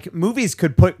 like, movies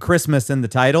could put Christmas in the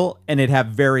title and it have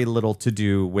very little to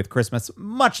do with Christmas,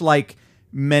 much like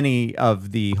many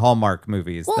of the Hallmark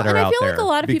movies Well, that are and I out feel there. like a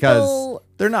lot of because people-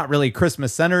 they're not really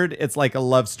Christmas centered. It's like a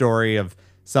love story of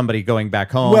somebody going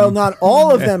back home. Well, not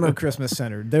all of them are Christmas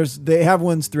centered. They have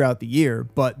ones throughout the year,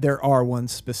 but there are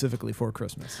ones specifically for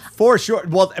Christmas. For sure.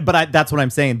 Well, but that's what I'm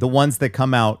saying. The ones that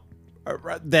come out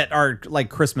that are like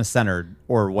Christmas centered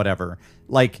or whatever,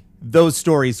 like those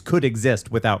stories could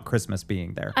exist without Christmas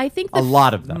being there. I think a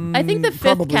lot of them. I think the fifth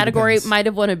probably category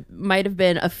depends. might have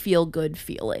been a feel good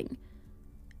feeling,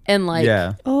 and like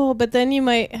Yeah. Oh, but then you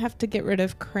might have to get rid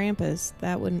of Krampus.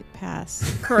 That wouldn't pass.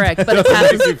 correct, but it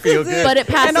passes. you feel good. But it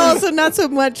passes. And also not so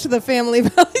much the family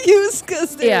values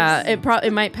because yeah,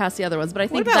 it might pass the other ones, but I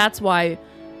think about- that's why.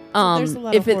 There's a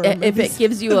lot of horror If it movies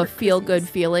gives you a that are feel good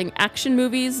feeling, action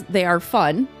movies they are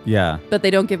fun, Yeah. but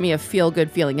they don't give me a feel good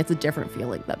feeling. It's a different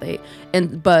feeling that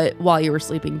but While You Were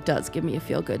Sleeping does give me a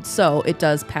feel good, so it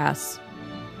does pass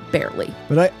barely.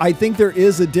 But I think there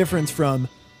is a difference from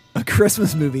a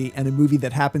Christmas movie and a movie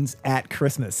that happens at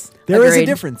Christmas. There is a Agreed.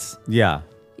 difference. Yeah.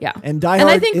 Yeah, And Die I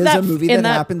Hard think is that a movie and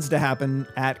that happens to happen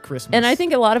at Christmas. And I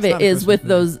think a lot of It's it not a is Christmas with movie.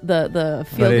 those the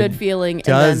feel But good it feeling.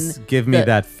 Does and then give me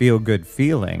that feel good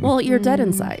feeling. Well, you're dead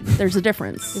inside. There's a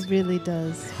difference. It really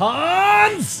does.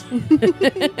 Hans!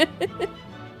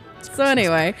 So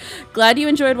anyway, glad you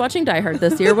enjoyed watching Die Hard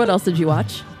this year. What else did you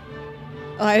watch?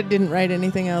 I didn't write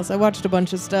anything else. I watched a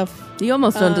bunch of stuff. You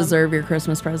almost don't deserve your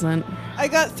Christmas present. I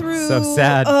got through. So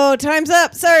sad. Oh, time's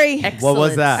up. Sorry. What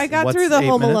was that? I got What's through the 8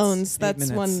 Home minutes? Alones. That's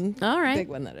minutes. one All right. big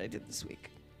one that I did this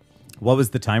week. What was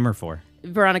the timer for?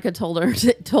 Veronica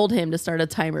told him to start a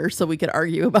timer so we could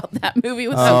argue about that movie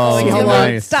without Oh, going See how too long-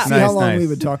 long. nice. Stop. See how long Nice. we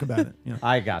would talk about it. Yeah.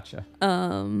 I gotcha.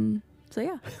 So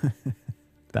yeah.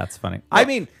 That's funny. I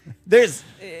mean, there's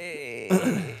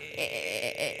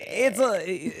it's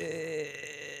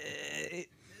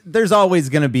there's always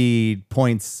going to be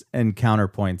points and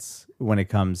counterpoints when it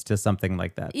comes to something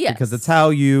like that. Yes. Because it's how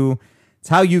you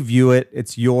view it.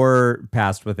 It's your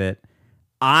past with it.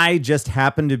 I just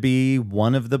happen to be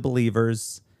one of the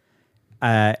believers.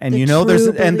 And The you know, there's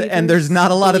true and there's believers. not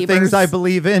a lot of things I Believers.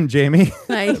 believe in, Jamie.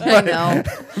 I know.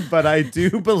 But I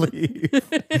do believe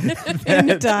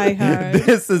In Die Hard.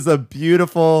 this is a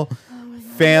beautiful,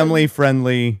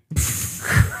 family-friendly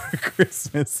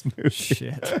Christmas movie.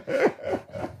 Shit.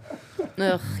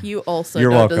 Ugh, you also You're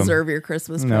don't welcome. deserve your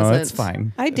Christmas No, present. it's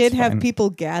fine. I did It's have fine. people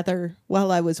gather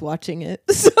while I was watching it.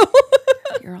 So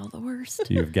You're all the worst.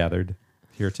 You've gathered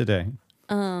here today.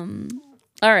 All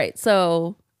right,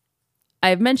 so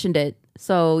I've mentioned it.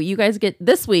 So you guys get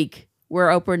this week. We're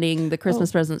opening the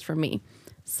Christmas presents from me.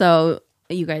 So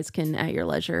you guys can at your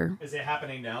leisure. Is it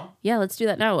happening now? Yeah, let's do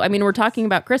that now. I mean, we're talking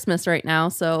about Christmas right now,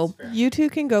 so you two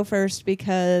can go first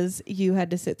because you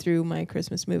had to sit through my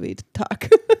Christmas movie to talk.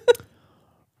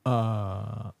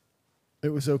 It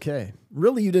was okay.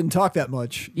 Really, you didn't talk that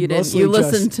much. You didn't. Mostly You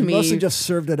just- listened to me. Mostly just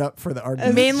served it up for the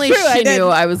argument. mainly true, I she did. knew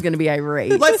I was going to be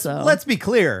irate. Let's so. let's be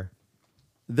clear.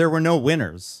 There were no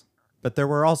winners. but there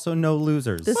were also no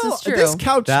losers. This is true. This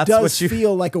couch That's does what you-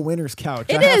 feel like a winner's couch.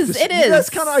 It I have is, to- it is. That's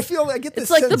kind of. I feel. I get this.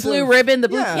 It's like the sense blue of- ribbon, the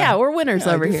blue. Yeah, we're winners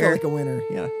I over do feel here. like a winner.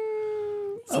 Yeah.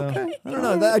 So, I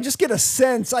don't know. I just get a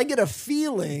sense. I get a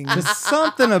feeling. Just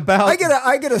something about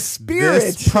I get a spirit.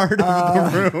 this part of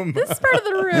the room. This part of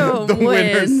the room the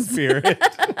winner's wins. spirit.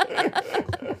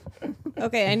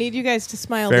 Okay, I need you guys to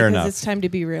smile Fair because enough. it's time to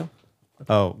be real.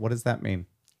 Oh, what does that mean?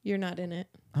 You're not in it.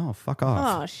 Oh, fuck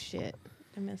off. Oh shit.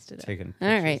 I messed it up. Taken. All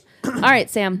right. All right,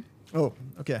 Sam. Oh,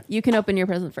 okay. You can open your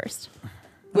present first.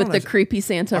 With the have to- creepy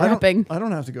Santa I wrapping.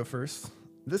 don't have to go first.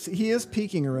 He is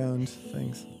peeking around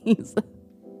things. He's a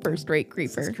first-rate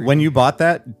creeper. When you bought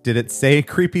that, did it say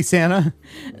creepy Santa?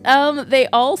 They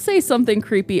all say something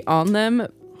creepy on them.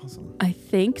 Awesome. I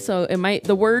think so. It might.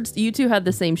 The words. You two had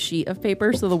the same sheet of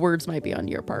paper, so the words might be on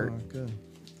your part. Good.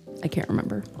 I can't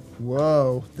remember.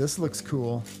 Whoa, this looks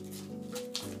cool.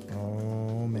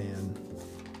 Oh man.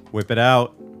 Whip it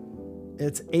out.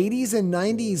 It's 80s and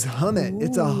 90s Hum It.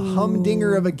 It's a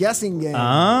humdinger of a guessing game.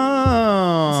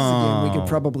 Oh. This is a game we could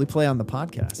probably play on the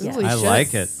podcast. Yeah. I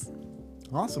like it.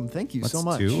 Awesome. Thank you Let's so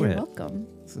much. do You're it. welcome.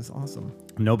 This is awesome.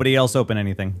 Nobody else open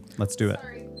anything. Let's do it.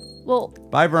 Well,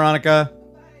 Bye, Veronica.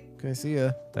 Okay, see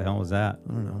ya. The hell was that?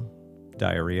 I don't know.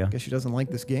 Diarrhea. Guess she doesn't like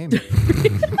this game.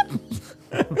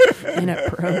 and it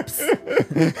probes.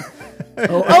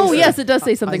 Oh, yes, it does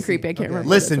say something creepy. I can't remember.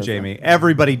 what it Listen, says. Jamie,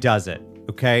 everybody does it,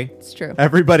 okay? It's true.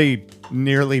 Everybody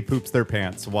nearly poops their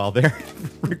pants while they're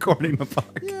recording the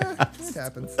podcast. Yeah, it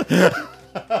happens.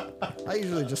 I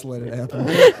usually just let it happen.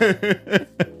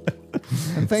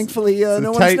 And thankfully,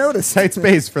 no one's noticed. Tight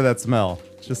space for that smell.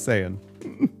 Just saying.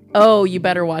 Oh, you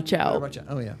better watch out. Watch out.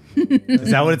 Oh, yeah.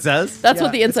 Is that what it says? That's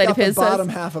what the inside it's of got his the bottom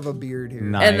says. half of a beard here.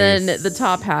 Nice. And then the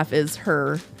top half is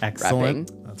her Excellent.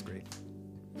 wrapping. That's great.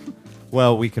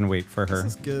 Well, we can wait for her.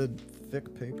 This is good,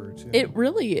 thick paper, too. It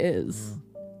really is.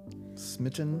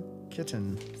 Smitten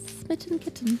Kitten. Smitten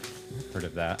kitten. Heard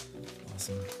of that.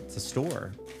 Awesome. It's a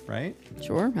store, right?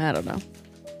 Sure. I don't know.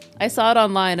 I saw it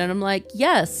online and I'm like,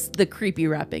 yes, the creepy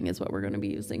wrapping is what we're going to be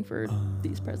using for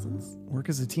these presents. Work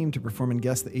as a team to perform and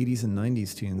guess the 80s and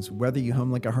 90s tunes, whether you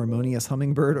hum like a harmonious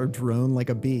hummingbird or drone like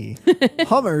a bee.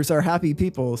 Hummers are happy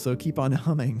people, so keep on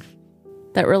humming.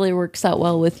 That really works out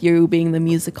well with you being the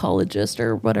musicologist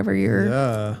or whatever your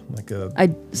Like a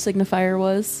signifier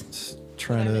was.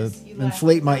 trying to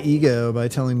inflate my ego by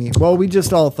telling me, well, we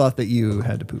just all thought that you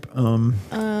had to poop.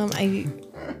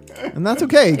 And that's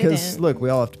okay, because didn't. look, we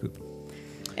all have to poop.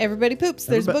 Everybody poops.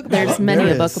 There's a book about There's it. many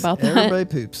There a book is. about that. Everybody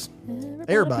poops.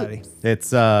 Everybody.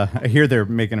 It's I hear they're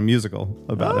making a musical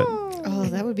about it. Oh,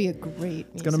 that would be a great.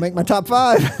 It's going to make my top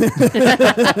 5.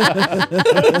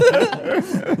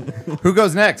 Who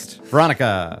goes next?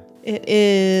 Veronica. It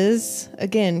is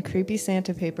again creepy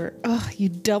Santa paper. Oh, you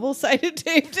double-sided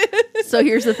taped it. So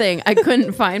here's the thing. I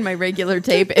couldn't find my regular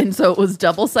tape, and so it was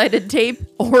double-sided tape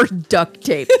or duct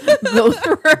tape. Those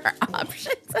were our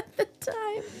options at the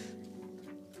time.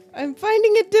 I'm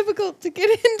finding it difficult to get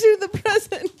into the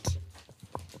present.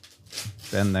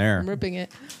 Been there. I'm ripping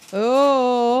it.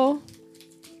 Oh,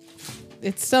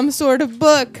 it's some sort of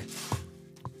book.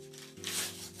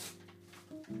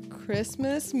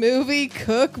 Christmas movie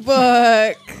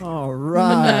cookbook. All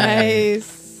right.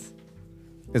 Nice.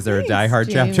 Is there a Die Hard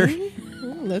chapter? Jamie.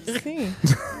 Oh, let's see.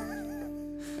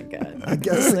 I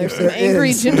guess There's if some there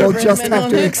angry is, we'll gingerbread just men have on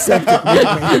to it. accept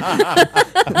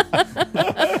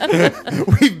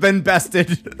it. We've been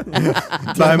bested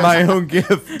by my own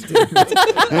gift.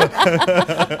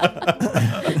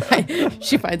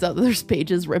 She finds out that there's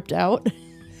pages ripped out.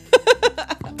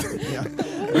 Yeah.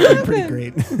 That'd be pretty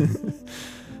great.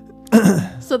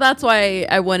 So that's why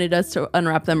I wanted us to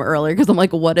unwrap them earlier, because I'm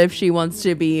like, what if she wants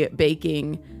to be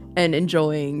baking and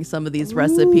enjoying some of these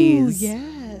recipes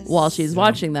Yes. while she's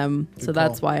watching them? So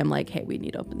that's call. why I'm like, hey, we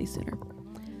need to open these sooner. All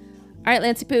right,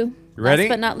 Lancey Poo. ready? Last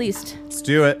but not least. Let's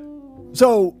do it.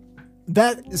 So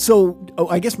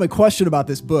I guess my question about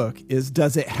this book is,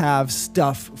 does it have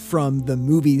stuff from the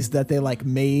movies that they like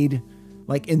made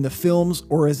like in the films,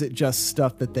 or is it just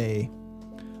stuff that they,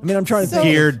 I mean, I'm trying to think.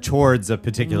 Geared towards a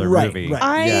particular Right, movie.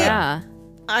 right. Yeah.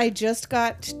 I just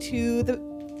got to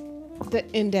the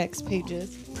index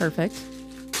pages, Perfect.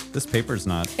 This paper's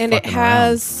not. and it fucking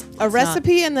has a not.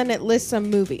 recipe, and then it lists a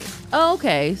movie. Oh,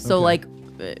 okay. So like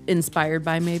inspired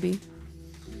by maybe.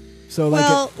 So like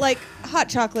Well, like hot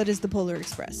chocolate is the Polar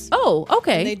Express. Oh,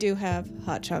 okay. And they do have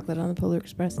hot chocolate on the Polar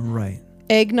Express. right.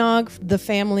 Eggnog, The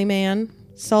Family Man,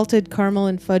 salted caramel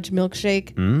and fudge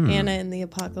milkshake, Anna and the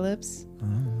Apocalypse.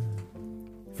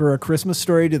 For A Christmas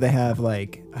Story, do they have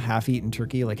like a half-eaten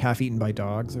turkey, like half-eaten by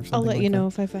dogs or something? I'll let like you that? know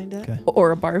if I find it. Okay.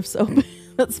 Or a bar of soap.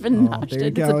 that's been Oh, notched there you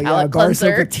into go. the Yeah, palate bar soap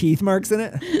cleanser. with teeth marks in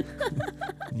it.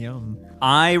 Yum.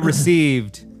 I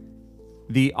received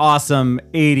the awesome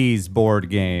 80s board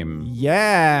game.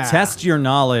 Yeah. Test your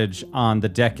knowledge on the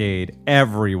decade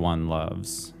everyone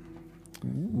loves.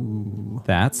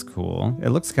 That's cool. It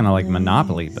looks kind of like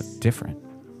Monopoly, but different.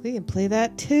 We can play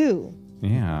that too.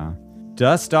 Yeah.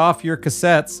 Dust off your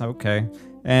cassettes. Okay.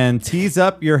 And tease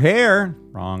up your hair.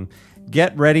 Wrong.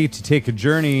 Get ready to take a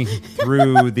journey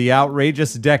through the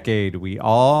outrageous decade we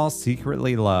all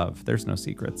secretly love. There's no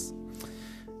secrets.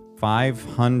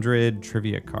 500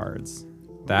 trivia cards.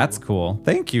 That's cool.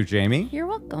 Thank you, Jamie. You're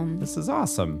welcome. This is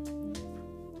awesome.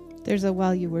 There's a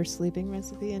while you were sleeping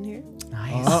recipe in here.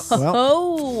 Nice. Well,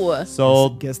 Oh,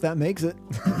 Sold. guess that makes it.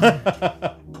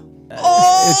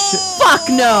 fuck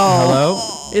no. Hello?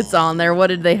 It's on there. What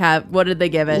did they have? What did they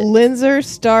give it? Linzer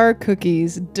Star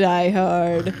Cookies, Die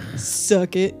Hard,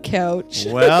 Suck It Couch.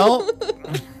 Well,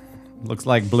 looks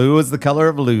like blue is the color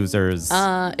of losers.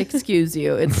 Excuse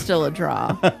you. It's still a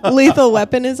draw. Lethal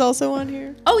Weapon is also on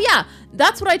here. Oh yeah,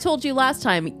 that's what I told you last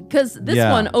time. Because this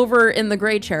Yeah. one over in the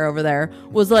gray chair over there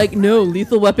was like, no,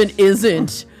 Lethal Weapon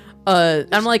isn't.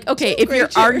 I'm like, okay, if gray you're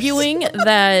chairs. arguing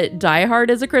that Die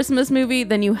Hard is a Christmas movie,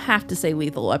 then you have to say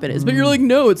Lethal Weapon is. But you're like,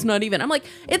 no, it's not even. I'm like,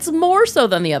 it's more so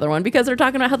than the other one because they're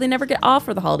talking about how they never get off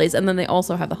for the holidays, and then they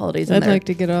also have the holidays in I'd there. like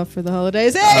to get off for the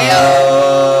holidays. Hey!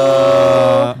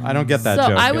 I don't get that So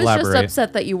joke. I was Elaborate. just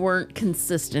upset that you weren't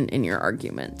consistent in your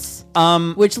arguments,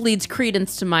 Um, which leads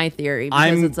credence to my theory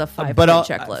because it's a 5-point but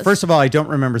checklist. First of all, I don't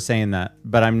remember saying that,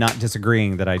 but I'm not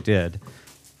disagreeing that I did.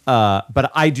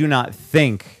 But I do not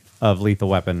think of Lethal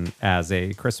Weapon as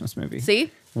a Christmas movie. See?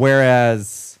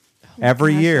 Whereas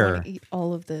every Gosh, I year wanna eat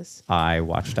all of this. I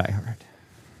watch Die Hard.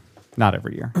 Not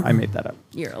every year. I made that up.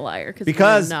 You're a liar.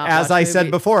 Because, not as watch I said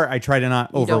movies. before, I try to not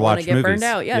You don't want overwatch to get movies. burned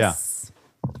out. Yes.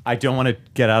 Yeah. I don't want to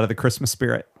get out of the Christmas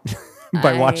spirit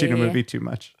by watching a I- movie too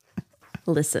much.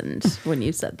 Listened when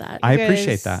you said that. I guys-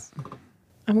 appreciate that.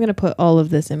 I'm going to put all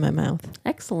of this in my mouth.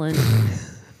 Excellent.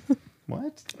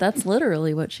 What? That's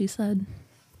literally what she said.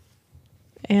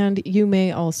 And you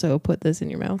may also put this in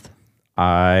your mouth.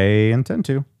 I intend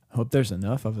to. Hope there's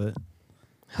enough of it.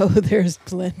 Oh, there's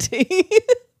plenty.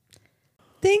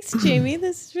 Thanks, Jamie.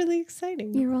 This is really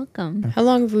exciting. You're welcome. How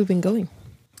long have we been going?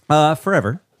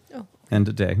 Forever. Oh. And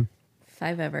a day.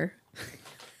 5 ever.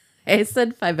 I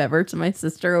said 5 ever to my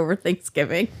sister over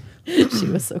Thanksgiving. She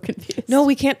was so confused. No,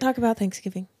 we can't talk about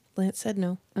Thanksgiving. Lance said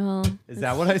no. Oh, Is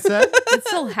that what I said? it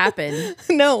still happened.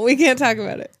 No, we can't talk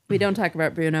about it. We don't talk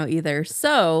about Bruno either.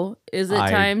 So, is it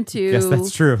time to? Yes,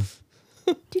 that's true.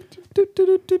 All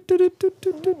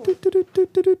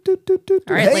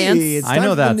right, Hey, Lance. it's I time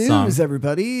know for that the song. news,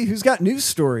 everybody. Who's got news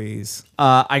stories?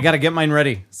 I got to get mine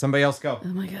ready. Somebody else go. Oh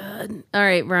my god. All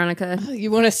right, Veronica.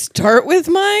 You want to start with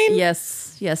mine?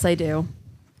 Yes, I do.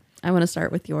 I want to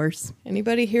start with yours.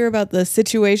 Anybody hear about the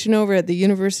situation over at the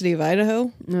University of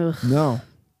Idaho? Ugh. No.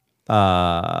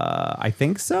 I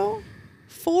think so.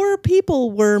 4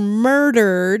 people were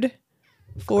murdered.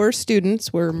 4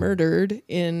 students were murdered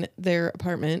in their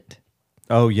apartment.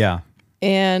 Oh, yeah.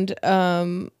 And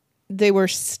they were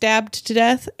stabbed to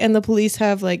death, and the police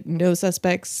have like no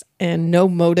suspects and no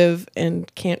motive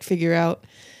and can't figure out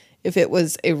if it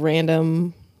was a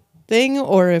random thing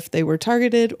or if they were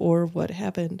targeted or what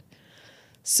happened.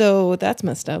 So that's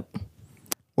messed up.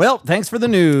 Well, thanks for the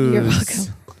news. You're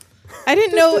welcome. I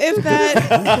didn't know if that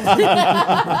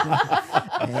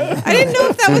I didn't know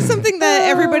if that was something that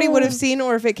everybody would have seen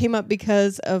or if it came up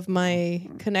because of my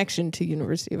connection to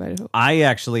University of Idaho. I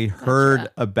actually heard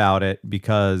about it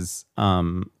because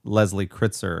Leslie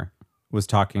Kritzer was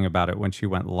talking about it when she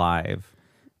went live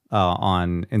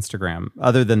on Instagram.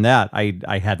 Other than that,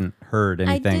 I hadn't heard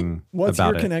anything What's about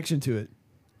your it. connection to it?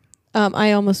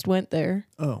 I almost went there.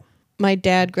 Oh. My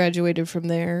dad graduated from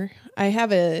there. I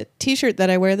have a t-shirt that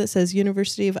I wear that says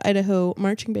University of Idaho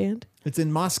Marching Band. It's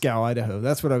in Moscow, Idaho.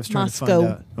 That's what I was trying to Moscow. find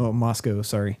out. Oh, Moscow.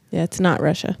 Sorry. Yeah, it's not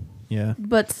Russia. Yeah.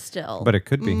 But still. But it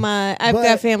could be. I've But-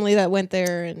 got family that went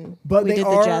there and But we they did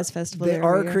are, the jazz festival They there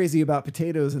are every year. crazy about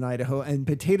potatoes in Idaho, and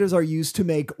potatoes are used to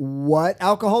make what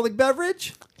alcoholic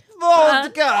beverage?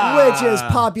 Vodka! Which is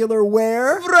popular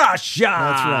where? Russia!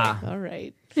 That's right. All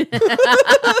right.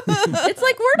 It's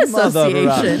like word Mother association.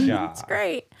 Russia. It's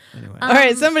great. Anyway. All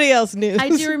right, somebody else news. I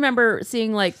do remember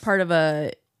seeing like part of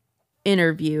a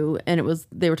interview, and it was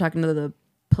they were talking to the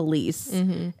police,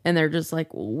 and they're just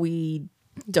like, we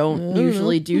don't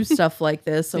usually do stuff like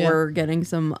this, so Yeah. we're getting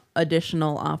some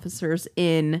additional officers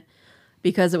in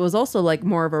because it was also like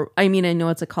more of a. I mean, I know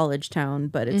it's a college town,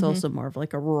 but it's also more of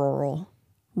like a rural.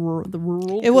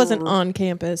 It wasn't on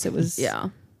campus. It was Yeah.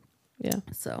 Yeah.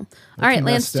 So, all right, Lance,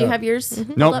 messed do you up. have yours?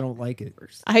 Nope. I don't like it.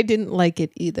 I didn't like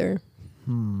it either.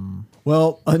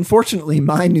 Well, unfortunately,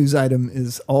 my news item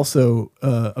is also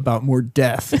about more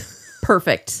death.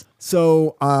 Perfect.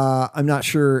 So I'm not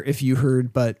sure if you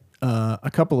heard, but a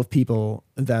couple of people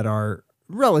that are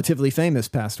relatively famous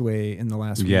passed away in the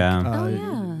last week.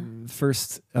 Yeah.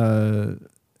 First,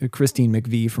 Christine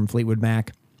McVie from Fleetwood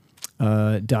Mac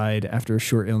died after a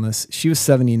short illness. She was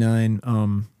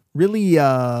 79. Really,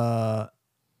 I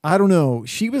don't know.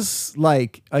 She was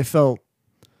like, I felt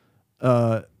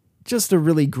just a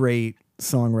really great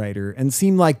songwriter and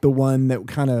seemed like the one that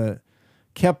kind of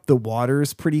kept the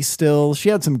waters pretty still. She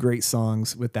had some great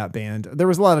songs with that band. There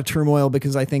was a lot of turmoil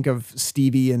because I think of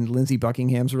Stevie and Lindsey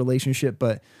Buckingham's relationship,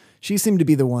 but she seemed to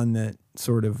be the one that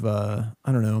sort of, I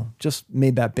don't know, just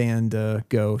made that band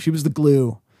go. She was the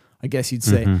glue, I guess you'd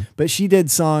say. But she did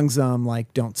songs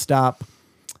like Don't Stop.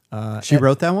 She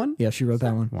wrote that one? Yeah, she wrote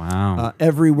that one. Wow.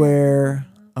 Everywhere.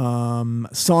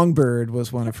 Songbird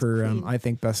was one of her, I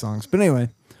think, best songs. But anyway,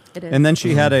 It is. And then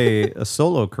she had a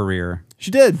solo career she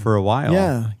did. for a while.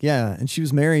 Yeah, yeah. And she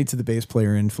was married to the bass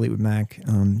player in Fleetwood Mac,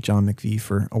 John McVie,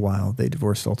 for a while. They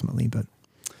divorced ultimately, but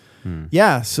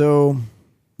yeah, so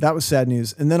that was sad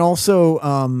news. And then also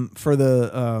for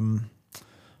the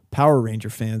Power Ranger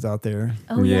fans out there,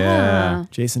 oh, Yeah. yeah.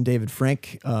 Jason David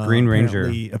Frank, Green Ranger.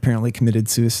 apparently committed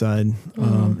suicide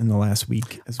in the last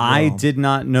week as well. I did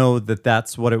not know that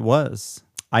that's what it was.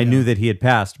 I knew that he had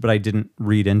passed, but I didn't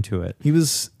read into it. He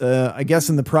was, I guess,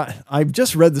 I've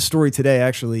just read the story today,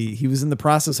 actually. He was in the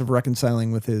process of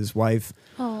reconciling with his wife.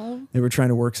 Oh. They were trying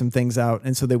to work some things out.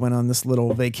 And so they went on this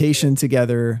little vacation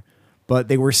together, but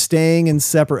they were staying in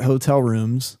separate hotel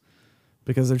rooms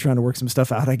because they're trying to work some stuff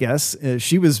out, I guess.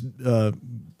 She was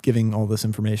giving all this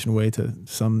information away to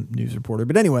some news reporter.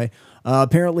 But anyway,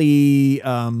 apparently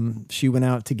she went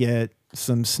out to get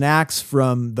some snacks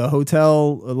from the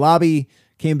hotel lobby,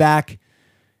 came back,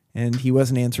 and he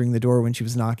wasn't answering the door when she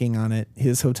was knocking on it,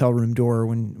 his hotel room door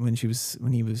when she was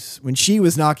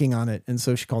knocking on it. And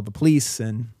so she called the police,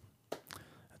 and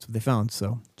that's what they found.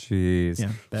 So Jeez.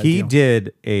 Yeah, bad He deal.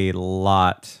 did a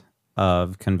lot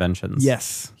of conventions.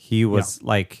 yes. He was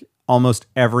like almost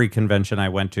every convention I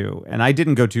went to, and I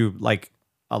didn't go to like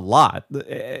a lot.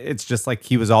 It's just like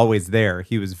he was always there.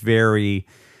 He was very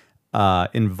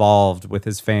involved with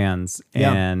his fans,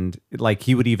 Yeah. and like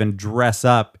he would even dress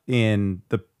up in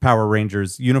the Power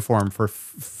Rangers uniform for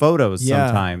photos Yeah.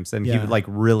 sometimes, and he Yeah. would like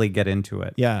really get into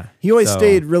it. Yeah. He always So-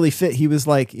 stayed really fit. He was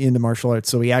like into martial arts.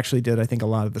 So he actually did, I think, a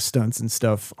lot of the stunts and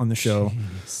stuff on the show.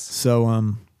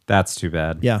 So, That's too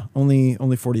bad. yeah, only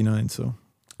 49. So,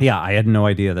 Yeah, I had no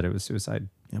idea that it was suicide.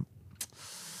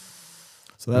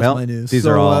 so that's Well, my news. these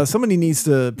so, are all- somebody needs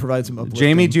to provide some uplifting.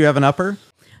 Jamie, do you have an upper?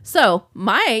 So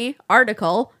my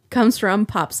article comes from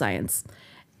Pop Science.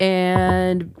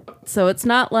 And so it's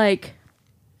not like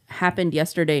happened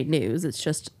yesterday news. It's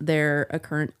just a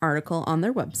current article on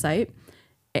their website.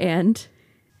 And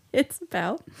it's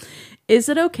about, is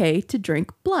it okay to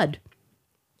drink blood?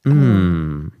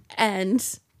 And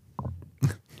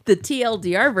the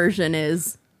TLDR version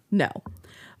is no.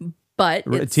 But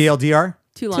it's TLDR?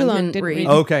 too long, didn't didn't read. read.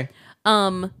 Okay.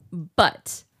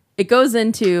 But it goes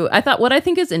into, what I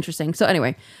think is interesting. So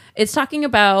anyway, it's talking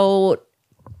about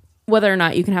whether or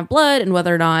not you can have blood and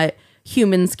whether or not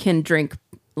humans can drink,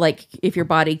 like if your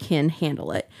body can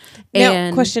handle it. Now,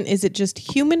 And question, is it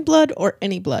just human blood or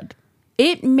any blood?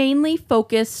 it mainly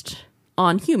focused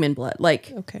on human blood.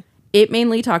 Like Okay. it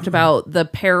mainly talked about the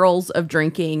perils of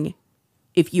drinking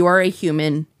if you are a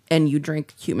human and you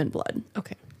drink human blood.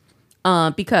 Okay.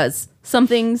 Because some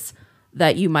things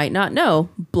that you might not know,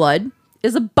 blood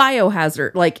is a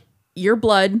biohazard. Like your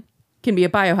blood can be a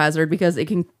biohazard because it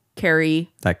can carry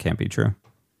That can't be true.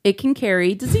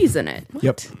 disease in it,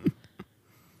 Yep.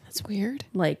 That's weird.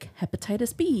 like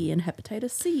hepatitis B and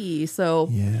hepatitis C. So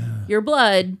Yeah. your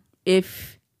blood,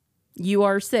 if you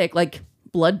are sick, like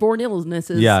bloodborne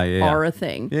illnesses Yeah. are a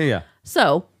thing. Yeah.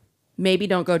 So maybe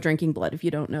don't go drinking blood if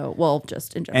you don't know. Well,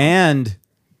 just in general. And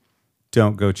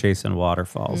don't go chasing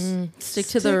waterfalls. Stick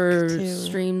to the to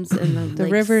streams and the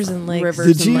lakes, rivers and lakes.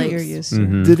 Rivers Did and you- lakes. You're used to.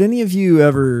 Mm-hmm. Did any of you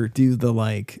ever do the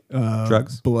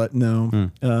Drugs? blood? No.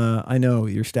 I know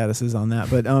your status is on that,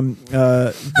 but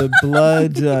the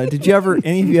blood. Did you ever?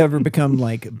 Any of you ever become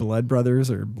like blood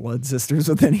brothers or blood sisters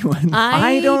with anyone?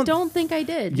 I don't- don't think I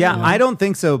did. Yeah, no. I don't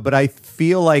think so, but I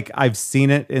feel like I've seen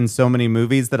it in so many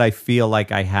movies that I feel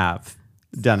like I have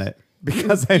done it.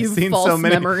 because I've you seen false so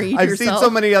many. memoried I've seen yourself. so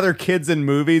many other kids in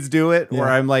movies do it, where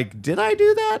Yeah. I'm like, did I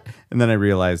do that? And then I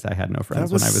realized I had no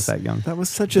friends when I was that young. That was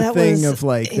such a That thing was of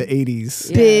like the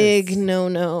 80s. Big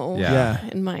no. Yeah.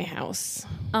 In my house.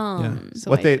 So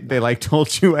What I- they like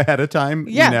told you ahead of time?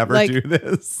 Yeah, Never like- do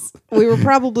this. we were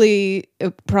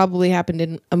it probably happened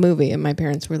in a movie, and my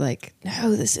parents were like,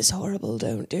 "No, this is horrible.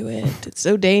 Don't do it. It's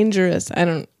so dangerous." I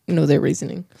don't know their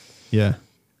reasoning. Yeah.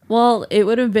 Well, it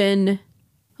would have been,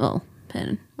 well,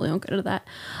 we won't go to that.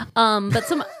 But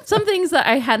some things that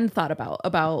I hadn't thought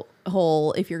about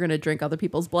whole if you're going to drink other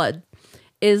people's blood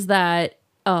is that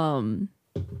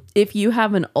if you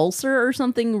have an ulcer or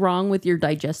something wrong with your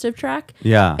digestive tract,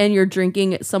 Yeah. and you're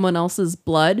drinking someone else's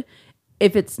blood,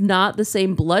 if it's not the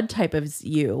same blood type as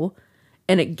you,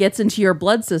 and it gets into your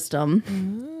blood system,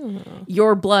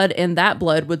 your blood and that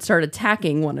blood would start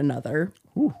attacking one another.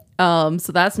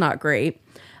 So that's not great.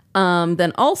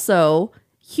 Then also,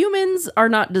 humans are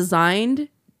not designed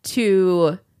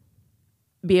to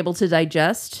be able to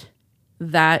digest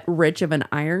that rich of an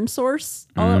iron source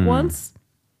all at once.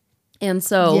 And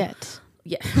so, Yet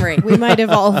yeah, right. we might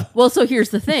evolve. Well, so here's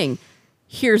the thing.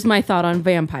 Here's my thought on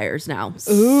vampires now.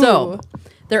 So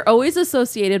they're always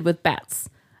associated with bats.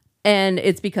 And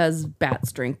it's because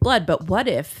bats drink blood. But what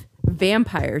if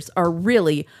vampires are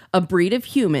really a breed of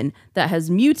human that has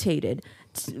mutated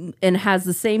and has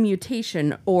the same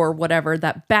mutation or whatever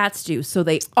that bats do? So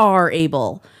they are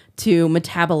able to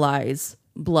metabolize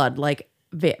blood like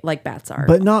bats are.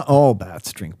 But not all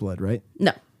bats drink blood, right?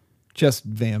 No, Just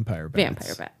vampire bats.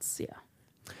 vampire bats.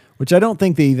 Yeah. Which I don't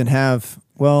think they even have.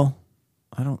 Well,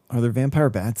 are there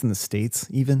vampire bats in the States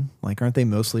even? Like, aren't they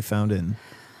mostly found in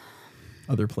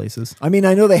other places? I mean,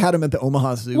 I know they had them at the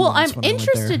Omaha Zoo. Well, once I'm when I went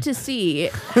interested there. to see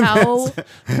how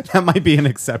That might be an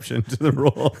exception to the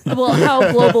rule.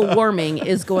 how global warming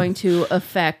is going to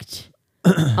affect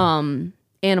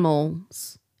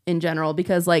animals in general,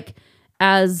 because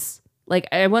I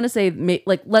want to say,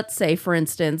 let's say for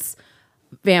instance,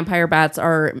 vampire bats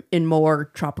are in more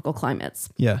tropical climates.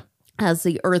 Yeah. As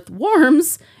the earth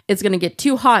warms, it's going to get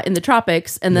too hot in the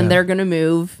tropics, and then Yeah. they're going to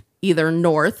move either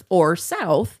north or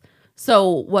south. So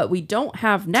what we don't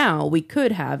have now, we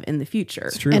could have in the future.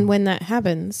 It's true. And when that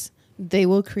happens, they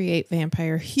will create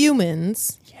vampire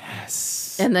humans.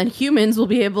 And then humans will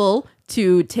be able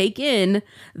to take in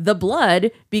the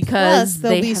blood Plus, because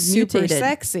they'll they be have super mutated.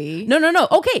 sexy. No.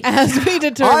 Okay. As we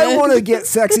determined. I want to get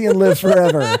sexy and live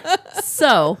forever.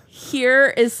 So here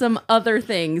is some other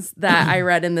things that I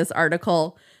read in this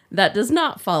article that does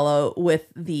not follow with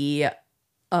the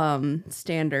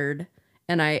standard.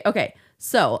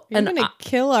 So You're going to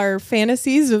kill our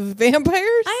fantasies of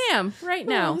vampires? I am right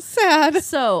now. Oh, sad.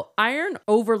 So iron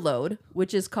overload,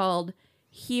 which is called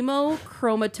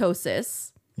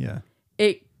hemochromatosis, Yeah.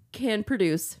 it can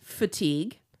produce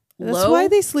fatigue, That's why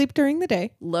they sleep during the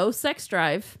day. low sex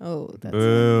drive, Oh, that's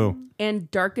Boo. and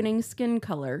darkening skin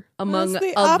color, among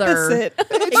the other. opposite.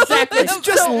 Exactly. It's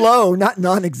just low, not As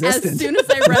non-existent. soon as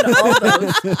I read all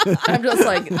those, I'm just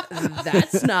like,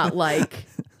 that's not like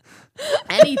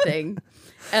anything.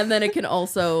 And then it can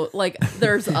also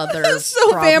there's other So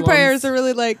problems. vampires are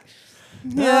really like,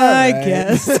 yeah, I Alright.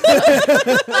 guess.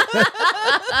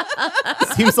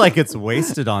 Seems like it's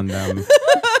wasted on them.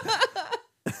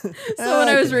 So when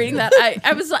I was reading that,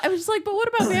 I was just like, but what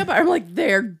about vampire? I'm like,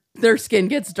 their skin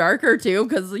gets darker too,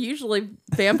 because usually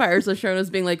vampires are shown as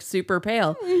being like super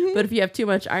pale. But if you have too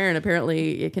much iron,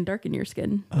 apparently it can darken your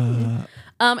skin.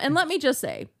 And let me just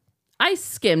say, I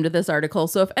skimmed this article,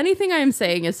 so if anything I am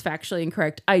saying is factually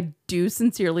incorrect, I do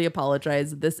sincerely apologize.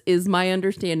 This is my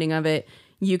understanding of it.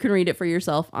 You can read it for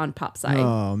yourself on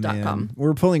Oh man, popsci.com.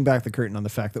 we're pulling back the curtain on the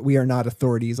fact that we are not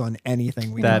authorities on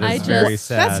anything. We That know is I about. very just-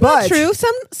 sad. That's But- not true.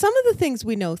 Some of the things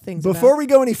we know things Before about. we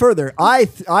go any further, I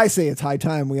say it's high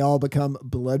time we all become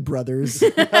blood brothers,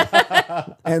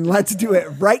 and let's do it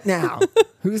right now.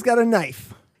 Who's got a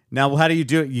knife? Now, how do you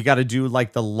do it? You got to do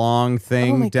like the long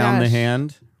thing my down the gosh.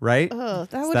 hand, right? Oh,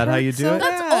 that Is would that how hurt you do so it?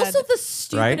 bad. That's also the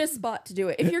stupidest spot to do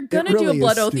it. If you're gonna do really a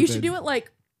blood is oath, you should stupid. do it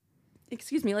like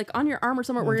on your arm or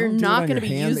somewhere where Don't you're do it not on going to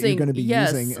your be hand that using. you're gonna be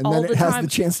yes, using, and all then it the has time. the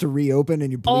chance to reopen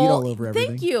and you bleed all over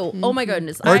everything. Thank you. Oh my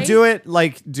goodness. Or do it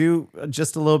like do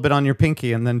just a little bit on your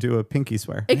pinky and then do a pinky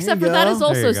swear. Except There for you that go. is There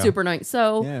also you go. super nice.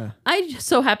 So Yeah. I just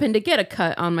so happened to get a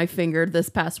cut on my finger this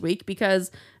past week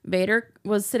because Vader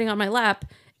was sitting on my lap,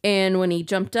 and when he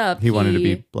jumped up, He wanted to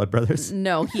be blood brothers.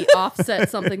 No, he offset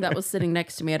something that was sitting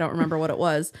next to me. I don't remember what it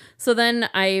was. So then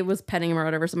I was petting him or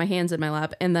whatever. So my hand's in my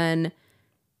lap, and then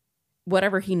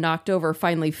whatever he knocked over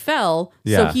finally fell.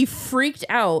 So Yeah. he freaked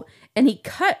out and he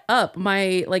cut up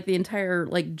my the entire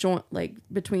joint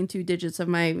between two digits of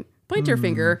my pointer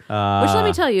finger, which let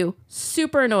me tell you,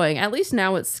 super annoying. At least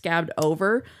now it's scabbed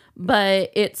over, but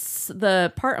it's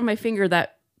the part of my finger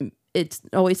that it's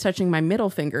always touching my middle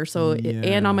finger. So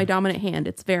and on my dominant hand,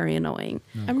 it's very annoying.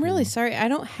 I'm really sorry. I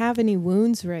don't have any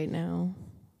wounds right now,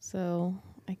 so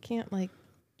I can't like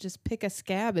just pick a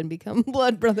scab and become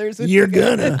blood brothers. With You're you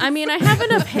guys. gonna. I mean, I have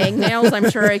enough hangnails.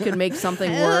 I'm sure I could make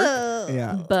something work.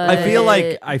 Yeah. But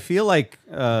I feel like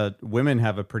women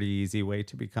have a pretty easy way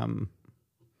to become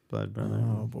blood brother.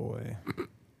 Oh boy.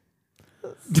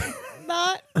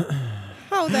 Not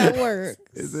how that works.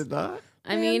 Is it not?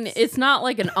 I mean, it's not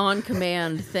like an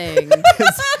on-command thing.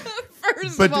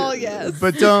 First of all, yes.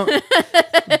 But don't.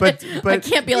 But I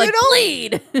can't be like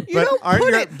bleed.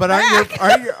 But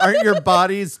aren't your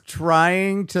bodies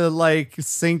trying to like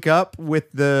sync up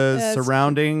with the Yes.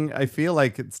 surrounding? I feel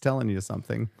like it's telling you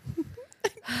something.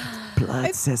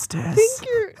 Blood sisters. I think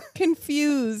you're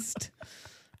confused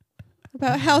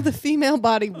about how the female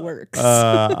body works.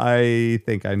 I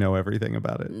think I know everything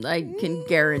about it. I can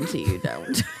guarantee you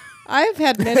don't. I've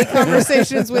had many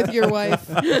conversations with your wife.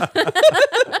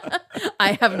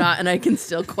 I have not, and I can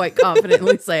still quite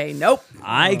confidently say nope.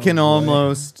 I can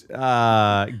almost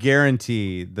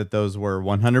guarantee that those were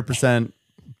 100%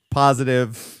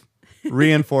 positive,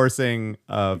 reinforcing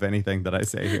of anything that I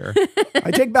say here.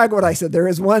 I take back what I said. There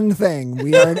is one thing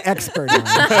we are an expert on.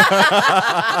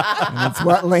 And it's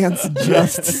what Lance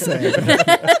just said.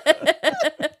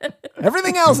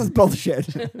 Everything else is bullshit.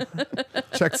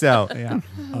 Checks out. Yeah.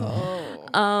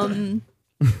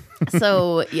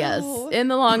 So yes, in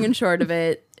the long and short of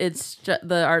it, it's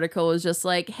the article was just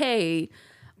like, hey,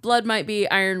 blood might be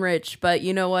iron rich, but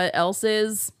you know what else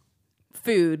is?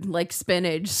 Food, like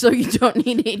spinach, so you don't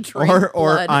need a drink Or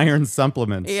blood. iron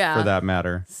supplements, Yeah. for that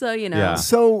matter. So you know, Yeah.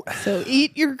 So So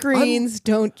eat your greens,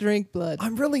 don't drink blood.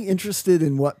 I'm really interested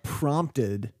in what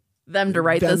prompted them to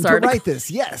write them this to article. write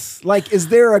this. Yes. Like, is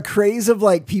there a craze of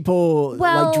like people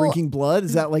Well, like drinking blood?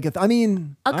 Is that like I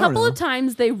mean, A I don't couple know. of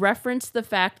times they referenced the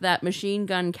fact that Machine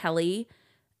Gun Kelly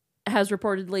has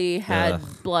reportedly had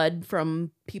blood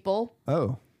from people,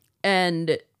 Oh.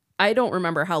 and I don't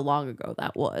remember how long ago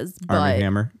that was, Army but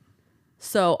Hammer.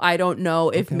 so I don't know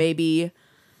if maybe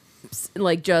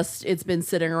like just it's been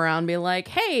sitting around being like,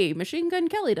 hey, Machine Gun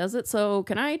Kelly does it, so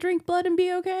can I drink blood and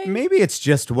be okay? Maybe it's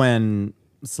just when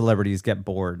celebrities get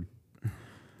bored.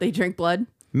 They drink blood.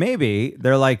 Maybe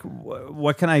they're like,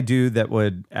 what can I do that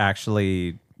would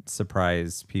actually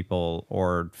surprise people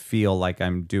or feel like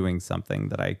I'm doing something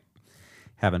that I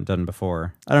haven't done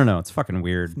before? I don't know. It's fucking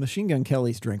weird. Machine Gun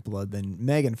Kelly's drink blood, then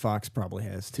Megan Fox probably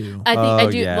has too. I think I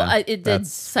Oh, do. yeah, Well, it did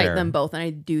that's cite fair. them both, and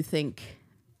I do think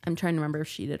I'm trying to remember if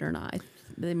she did or not.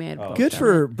 They may have. both Good done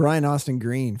for it. Brian Austin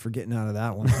Green for getting out of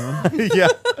that one, huh? Yeah.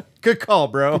 Good call,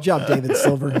 bro. Good job, David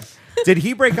Silver. Did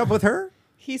he break up with her?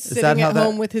 He's that sitting how at that-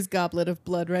 home with his goblet of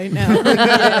blood right now.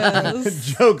 Yes.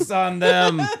 Joke's on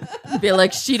them. Be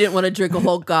like, she didn't want to drink a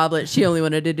whole goblet. She only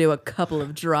wanted to do a couple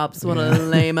of drops. What a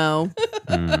lame-o.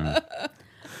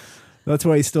 That's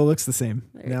why he still looks the same.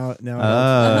 Now it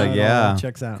all Yeah.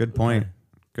 checks out. Good point.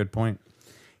 Good point.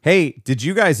 Hey, did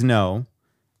you guys know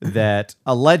that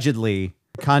allegedly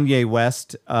Kanye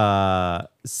West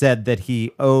said that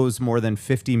he owes more than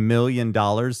 $50 million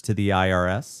to the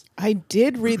IRS? I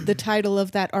did read the title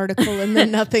of that article and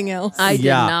then nothing else. I did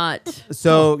Yeah. not.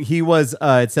 So he was,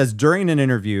 it says, during an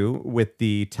interview with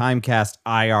the Timecast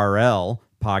IRL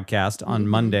podcast on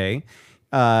Monday,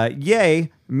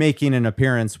 Ye, making an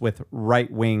appearance with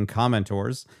right-wing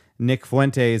commenters, Nick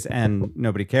Fuentes and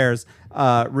Nobody Cares,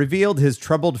 revealed his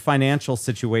troubled financial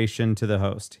situation to the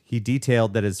host. He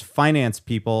detailed that his finance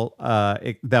people,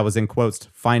 that was in quotes,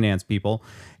 finance people,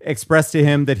 expressed to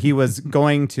him that he was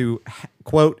going to,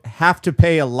 quote, have to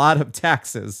pay a lot of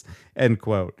taxes, end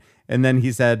quote. And then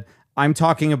he said, I'm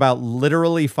talking about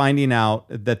literally finding out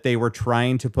that they were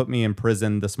trying to put me in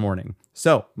prison this morning.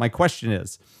 So my question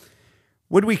is,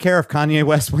 would we care if Kanye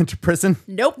West went to prison?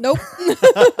 Nope. Nope.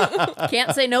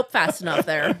 Can't say nope fast enough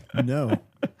there. No.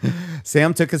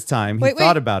 Sam took his time. He Wait,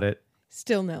 thought wait. about it.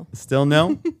 Still no. Still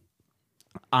no?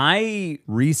 I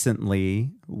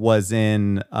recently was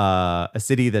in a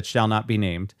city that shall not be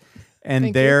named, and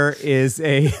Thank there is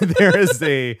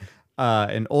an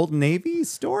Old Navy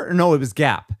store. No, it was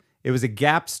Gap. It was a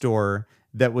Gap store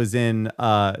that was in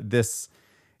this.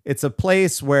 It's a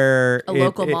place where A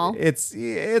local mall? It's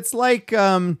like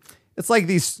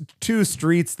these two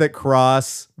streets that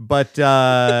cross, but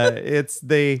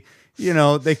they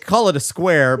call it a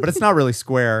square, but it's not really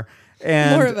square.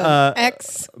 And More of an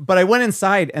X. but I went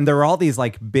inside and there were all these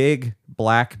like big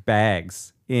black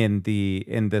bags in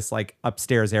this like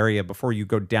upstairs area before you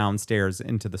go downstairs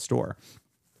into the store.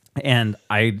 And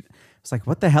was like,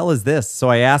 what the hell is this? So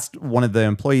I asked one of the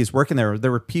employees working there.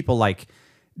 There were people like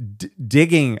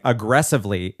digging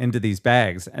aggressively into these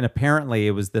bags. And apparently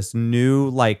it was this new,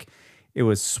 like, it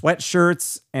was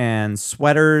sweatshirts and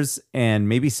sweaters and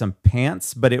maybe some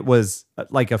pants, but it was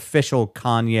like official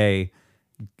Kanye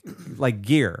like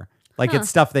gear. Like it's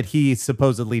stuff that he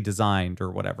supposedly designed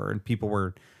or whatever. And people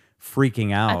were freaking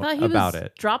I out thought he about was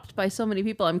it. dropped by so many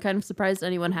people. I'm kind of surprised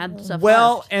anyone had stuff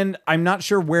Well, left. and I'm not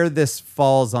sure where this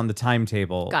falls on the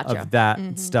timetable Gotcha. of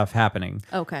that stuff happening.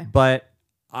 Okay. But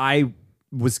I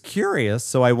was curious,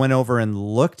 so I went over and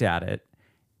looked at it,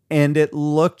 and it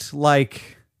looked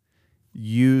like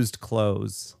used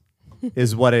clothes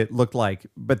is what it looked like.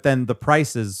 But then the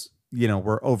prices,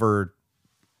 were over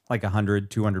like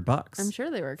 $100-$200 I'm sure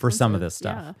they were for some of expensive. this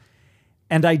stuff. Yeah.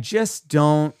 And I just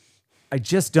don't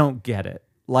get it.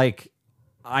 Like,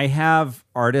 I have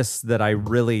artists that I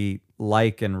really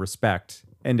like and respect.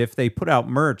 And if they put out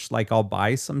merch, like, I'll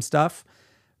buy some stuff,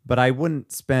 but I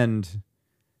wouldn't spend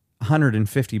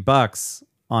 $150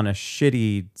 on a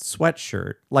shitty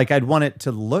sweatshirt. Like, I'd want it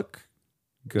to look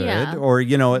good Yeah. or,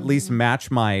 at least match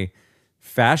my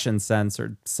fashion sense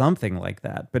or something like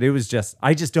that. But it was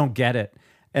I just don't get it.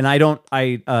 And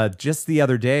just the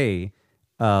other day,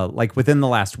 like within the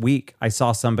last week, I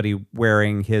saw somebody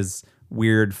wearing his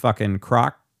weird fucking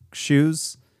Croc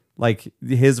shoes, like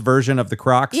his version of the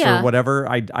Crocs Yeah. or whatever.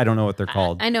 I don't know what they're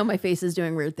called. I know my face is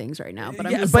doing weird things right now, but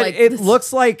I'm Yeah, just but like, it this-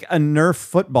 looks like a Nerf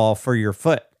football for your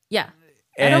foot. Yeah.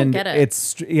 I don't And get it.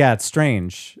 It's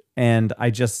strange. And I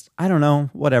don't know,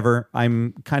 whatever.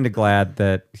 I'm kind of glad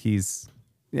that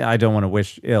I don't want to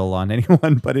wish ill on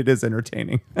anyone, but it is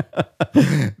entertaining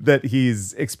that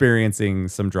he's experiencing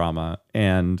some drama.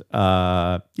 And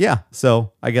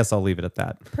so I guess I'll leave it at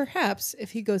that. Perhaps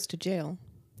if he goes to jail,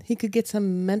 he could get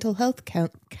some mental health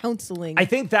counseling. I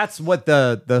think that's what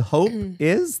the hope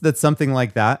is, that something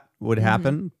like that would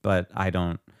happen, but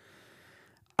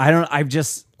I've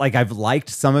just like, I've liked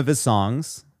some of his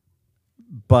songs,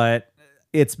 but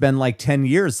it's been like 10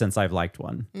 years since I've liked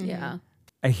one. yeah.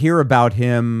 I hear about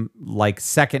him like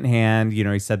secondhand,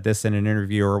 he said this in an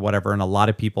interview or whatever. And a lot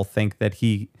of people think that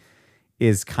he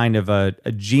is kind of a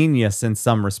genius in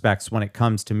some respects when it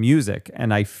comes to music.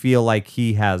 And I feel like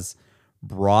he has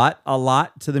brought a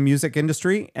lot to the music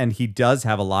industry, and he does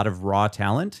have a lot of raw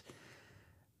talent.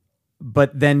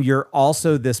 But then you're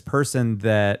also this person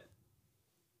that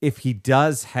if he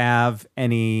does have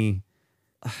any,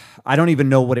 I don't even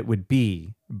know what it would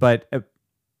be, but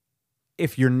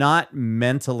if you're not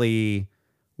mentally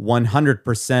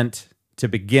 100% to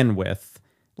begin with,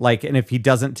 like, and if he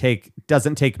doesn't take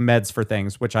meds for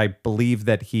things, which I believe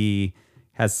that he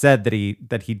has said that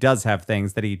he does have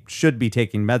things that he should be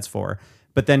taking meds for,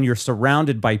 but then you're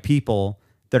surrounded by people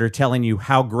that are telling you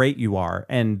how great you are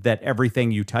and that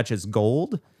everything you touch is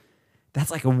gold.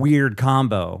 That's like a weird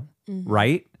combo,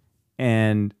 right?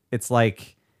 And it's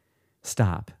like,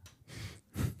 stop.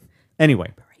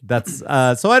 Anyway, that's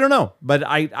so I don't know, but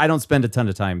I don't spend a ton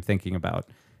of time thinking about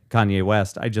Kanye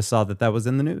West. I just saw that was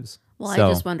in the news. Well, So, I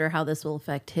just wonder how this will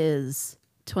affect his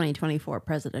 2024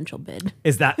 presidential bid.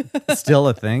 is that still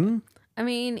a thing? I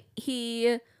mean,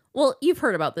 you've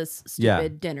heard about this stupid Yeah.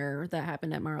 dinner that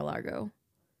happened at Mar-a-Lago.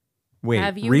 Wait,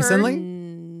 Have you recently?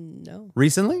 heard? no.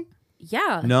 Recently?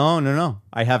 Yeah. No.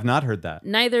 I have not heard that.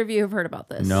 Neither of you have heard about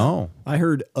this. No. I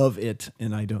heard of it,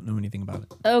 and I don't know anything about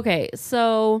it. Okay,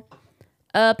 so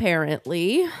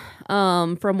apparently,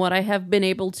 from what I have been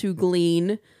able to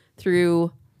glean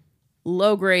through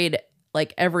low grade,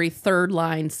 like every third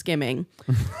line skimming,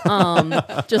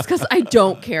 just because I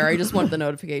don't care, I just want the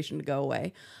notification to go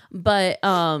away. But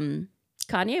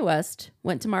Kanye West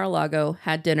went to Mar-a-Lago,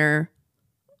 had dinner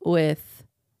with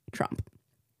Trump.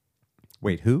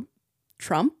 Wait, who?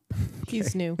 Trump,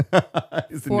 He's new.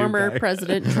 Is the new former guy.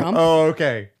 President Trump. Oh,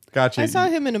 okay. Gotcha. I saw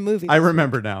him in a movie. I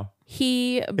remember now.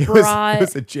 He It brought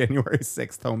was a January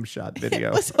 6th home shot video.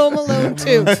 It was Home Alone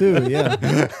 2. Too,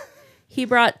 yeah. He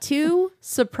brought 2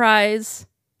 surprise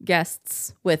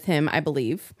guests with him, I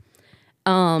believe.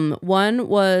 One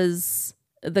was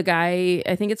the guy,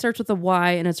 I think it starts with a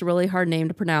Y and it's a really hard name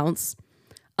to pronounce.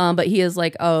 But he is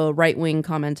like a right-wing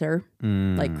commenter,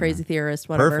 like crazy theorist,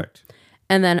 whatever. Perfect.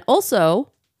 And then also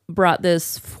brought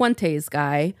this Fuentes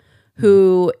guy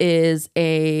who is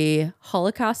a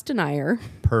Holocaust denier,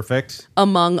 Perfect.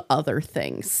 among other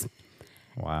things.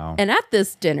 Wow. And at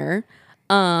this dinner,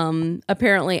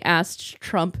 apparently asked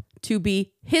Trump to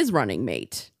be his running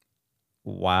mate.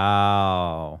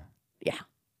 Wow. Yeah,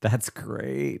 That's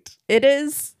great. it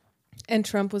is. And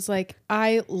Trump was like,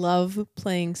 I love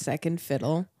playing second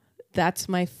fiddle. That's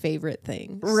my favorite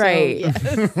thing. So, Right.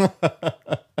 yes.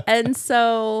 And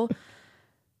so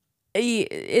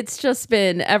it's just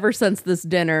been ever since this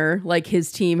dinner, like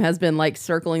his team has been like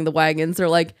circling the wagons. They're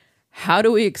like, how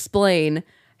do we explain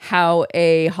how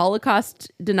a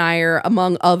Holocaust denier,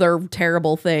 among other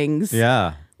terrible things,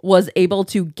 was able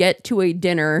to get to a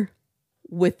dinner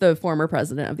with the former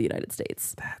president of the United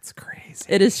States? That's crazy.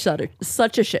 It is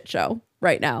such a shit show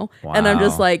right now. Wow. And I'm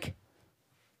just like,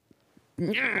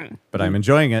 but I'm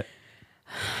enjoying it.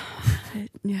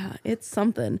 Yeah, it's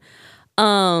something.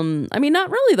 I mean,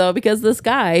 not really though, because this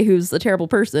guy who's a terrible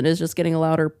person is just getting a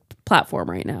louder platform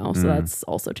right now. So that's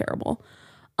also terrible.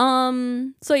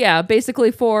 So yeah,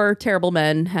 basically 4 terrible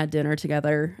men had dinner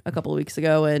together a couple of weeks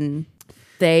ago, and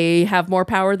they have more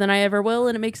power than I ever will,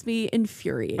 and it makes me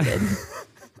infuriated.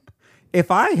 If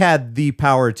I had the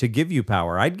power to give you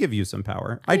power, I'd give you some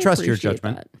power. I trust your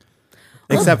judgment. That.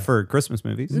 Except for Christmas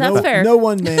movies. That's fair. No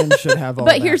one man should have all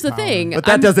But that here's the power. thing. But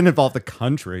that doesn't involve the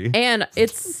country. And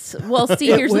it's, well, see,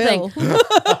 here's the thing.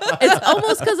 It's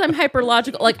almost because I'm hyper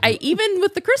logical. Like, even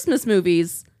with the Christmas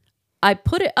movies, I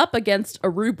put it up against a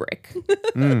rubric.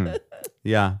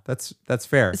 Yeah, that's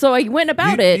fair. So I went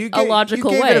about it a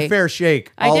logical you gave way. it a fair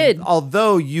shake. I did.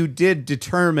 Although you did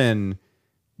determine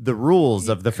the rules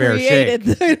of the fair shake.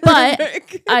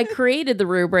 But I created the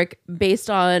rubric based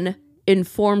on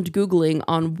informed Googling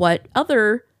on what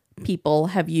other people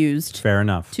have used Fair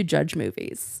enough. to judge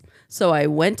movies. So I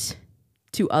went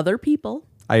to other people.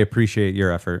 I appreciate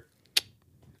your effort.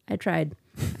 I tried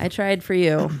for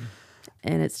you,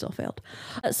 and it still failed.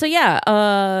 So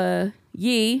yeah,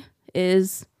 Ye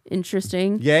is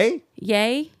interesting. Yay?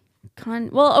 Yay?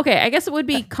 Well, okay, I guess it would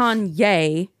be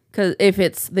Kanye, because if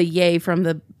it's the yay from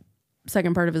the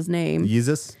second part of his name.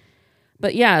 Yeezus?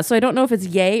 But yeah, so I don't know if it's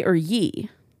yay or ye.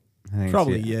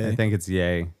 Probably yay. I think it's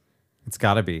yay. It's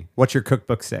got to be. What's your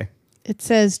cookbook say? It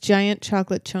says giant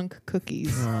chocolate chunk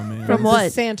cookies. Oh, man. From the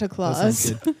what? Santa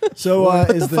Claus. So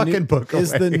is the the fucking book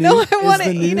is the away. No, I is wanna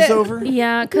the eat news it. over?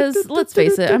 Yeah, because let's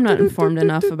face it, I'm not informed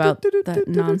enough about that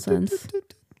nonsense.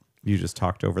 You just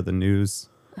talked over the news.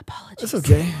 Apologies. That's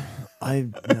okay.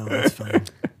 No, that's fine.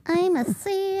 I'm a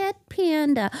sad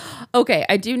panda. Okay,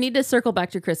 I do need to circle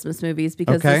back to Christmas movies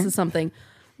because Okay. this is something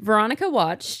Veronica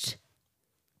watched.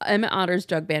 Emmett Otter's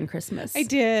Jug Band Christmas. I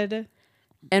did.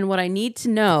 And what I need to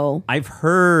know I've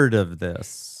heard of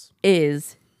this.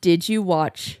 is, did you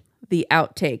watch the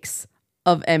outtakes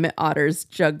of Emmett Otter's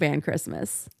Jug Band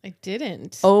Christmas? I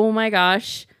didn't. Oh my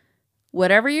gosh.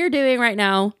 Whatever you're doing right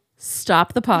now,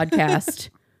 stop the podcast,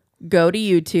 go to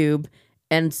YouTube,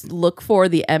 and look for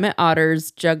the Emmett Otter's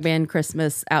Jug Band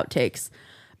Christmas outtakes,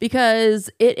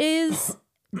 because it is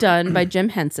done by Jim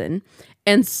Henson.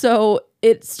 And so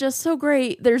it's just so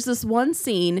great. There's this one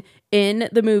scene in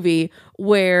the movie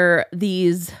where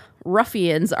these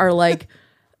ruffians are like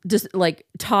just like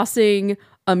tossing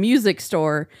a music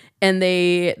store, and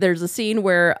there's a scene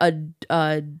where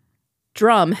a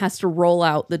drum has to roll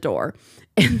out the door,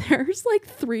 and there's like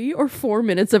 3 or 4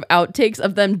 minutes of outtakes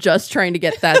of them just trying to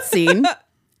get that scene.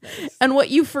 And what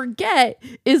you forget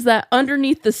is that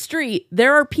underneath the street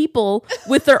there are people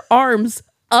with their arms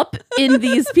up in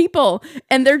these people,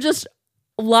 and they're just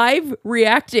live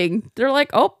reacting. They're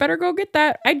like, oh, better go get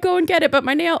that. I'd go and get it, but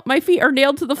my feet are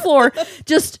nailed to the floor.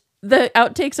 Just the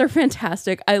outtakes are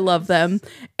fantastic. I love them.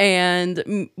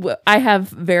 And I have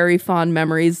very fond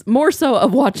memories, more so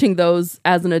of watching those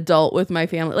as an adult with my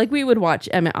family. Like, we would watch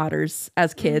Emmett Otters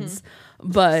as kids,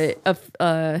 but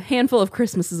a handful of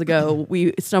Christmases ago,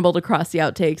 we stumbled across the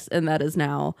outtakes, and that is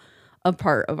now a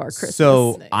part of our Christmas.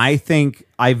 So I think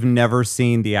I've never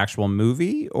seen the actual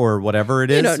movie or whatever it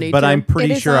is, don't need but to. I'm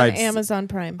pretty It is sure on Amazon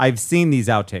Prime. I've seen these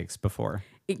outtakes before.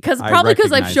 Probably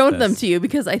because I've recognize shown them this. to you,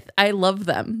 because I love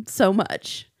them so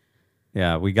much.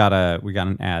 Yeah, we got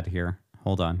an ad here.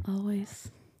 Hold on. Always.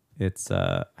 It's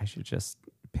I should just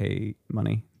pay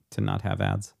money to not have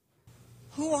ads.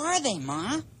 Who are they,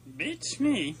 Ma? Beats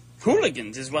me.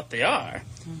 Hooligans is what they are.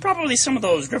 Probably some of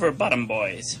those river bottom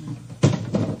boys.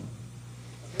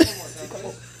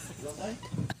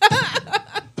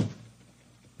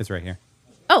 It's right here.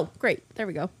 Oh, great. There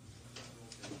we go.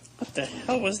 What the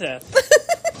hell was that?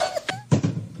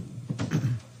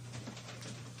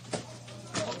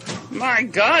 My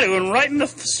God, it went right in the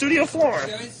studio floor.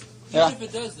 Yeah. If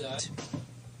it does that.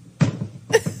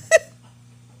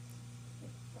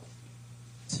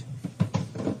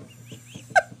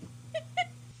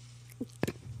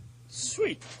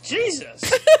 Sweet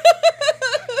Jesus.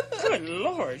 Good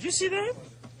Lord. You see that?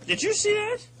 Did you see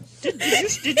that? Did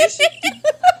you see?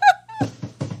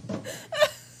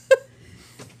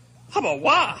 How about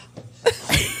wah?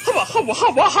 How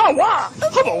about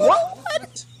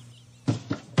what?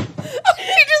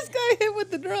 He just got hit with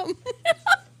the drum.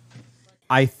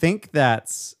 I think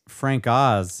that's Frank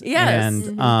Oz. Yes.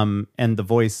 And the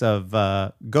voice of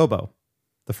Gobo,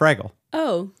 the Fraggle.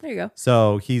 Oh, there you go.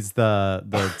 So he's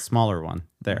the smaller one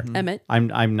there. Emmett.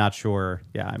 I'm not sure.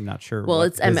 Yeah, I'm not sure. Well, what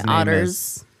it's his Emmett name Otter's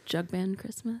is. Jug Band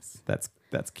Christmas.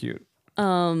 That's cute.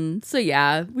 So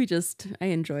yeah, I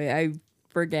enjoy it. I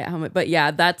forget how much, but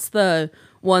yeah, that's the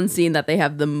one scene that they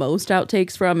have the most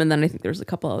outtakes from, and then I think there's a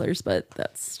couple others, but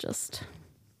that's just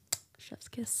chef's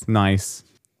kiss. Nice.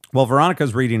 Well,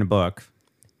 Veronica's reading a book.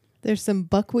 There's some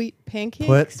buckwheat pancakes.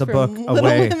 Put the from book Little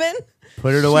away. Women.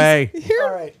 Put it away.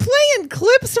 You're playing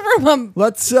clips from them.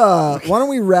 Let's. Why don't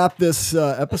we wrap this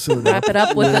episode? Wrap it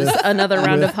up with another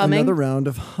round of humming. Another round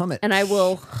of hum it. And I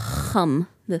will hum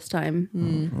this time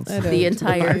I the don't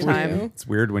entire mind time. you. It's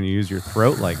weird when you use your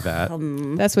throat like that.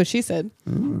 That's what she said.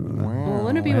 Well,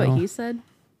 wouldn't it be what he said?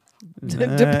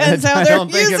 It depends how I they're don't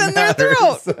think it using their matters.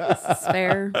 throat. It's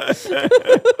fair.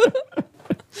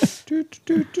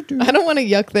 I don't want to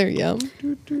yuck their yum.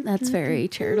 That's very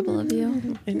charitable of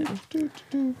you. I know.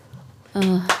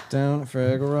 Down at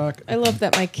Fraggle Rock. I love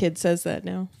that my kid says that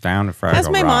now. Down to Fraggle As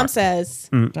my mom Rock. says.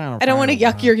 Down at I don't want to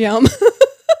Fraggle yuck your yum.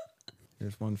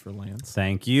 Here's one for Lance.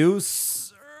 Thank you,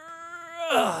 sir.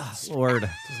 Lord.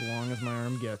 As long as my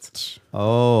arm gets.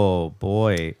 Oh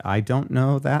boy, I don't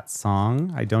know that song.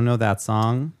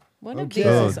 One of Okay.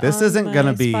 these Oh, is this on isn't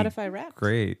gonna my be Spotify Wrapped.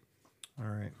 great. All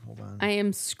right, hold on. I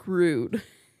am screwed.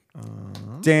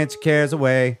 Dance your cares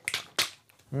away.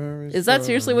 Is that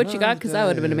seriously what you got? Because that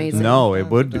would have been amazing. No, it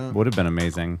would have been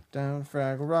amazing. Down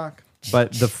Fraggle Rock.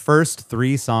 But the first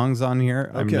 3 songs on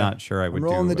here, I'm Okay. not sure I would I'm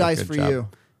do. rolling the a dice good for job. you.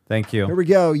 Thank you. Here we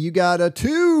go. You got a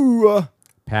 2.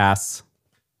 Pass.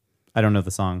 I don't know the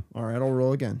song. All right, I'll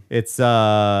roll again. It's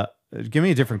give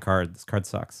me a different card. This card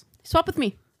sucks. Swap with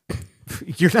me.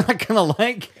 You're not gonna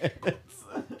like it.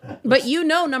 But you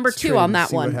know number 2 trade on and that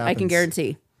see what one. I can happens.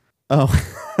 guarantee. Oh.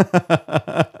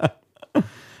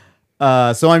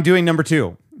 So I'm doing number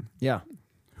 2. Yeah.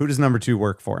 Who does number 2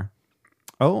 work for?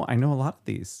 Oh, I know a lot of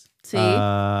these. See?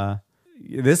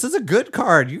 This is a good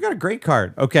card. You got a great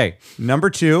card. Okay, number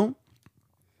 2.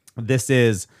 This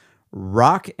is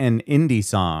rock and indie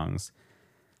songs.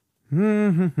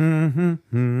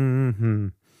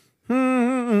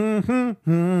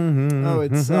 Oh,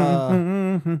 it's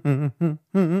yeah,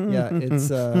 it's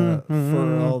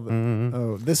for all the.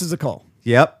 Oh, this is a call.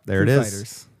 Yep, there it Foo is.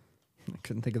 Fighters. I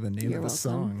couldn't think of the name You're of the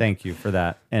welcome. song. Thank you for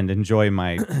that, and enjoy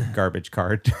my garbage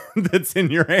card that's in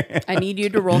your hand. I need you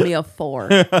to roll me a 4.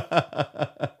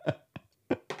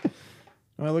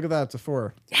 Oh, look at that. It's a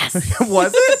 4. Yes.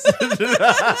 Was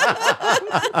it?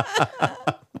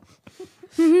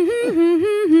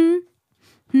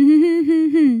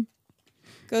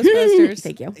 Ghostbusters.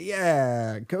 Thank you.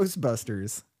 Yeah,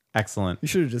 Ghostbusters. Excellent. You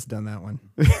should have just done that one.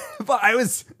 But I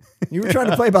was. You were trying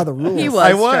to play by the rules. He was,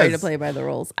 I was. trying to play by the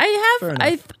rules. Fair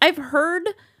enough. I've heard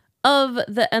of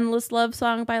the Endless Love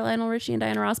song by Lionel Richie and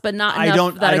Diana Ross, but not enough I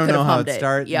don't that I could know have how hummed it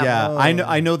starts. Yeah. Yeah,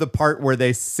 I know the part where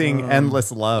they sing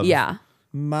 "Endless Love." Yeah.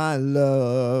 My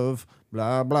love,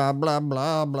 blah blah blah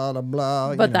blah blah blah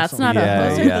blah. But that's not Yeah,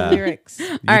 Those a are yeah. the lyrics. You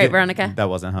All right, did- Veronica. That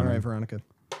wasn't All humming. right, Veronica.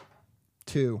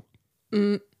 2.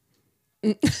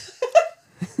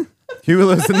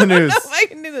 Hulu's in the news. I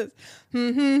can do this.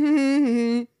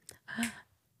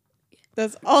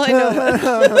 That's all I know. On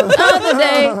the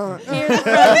day, here's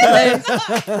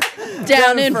Froggle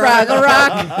down in Froggle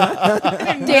Rock.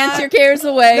 Dance your cares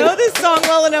away. I know this song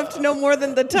well enough to know more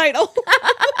than the title.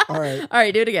 All right. All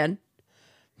right, do it again.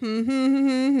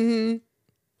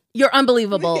 You're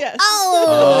unbelievable. Yes.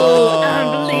 Oh,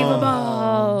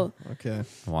 unbelievable. Okay.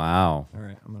 Wow. All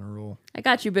right. I'm gonna roll. I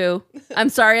got you, boo. I'm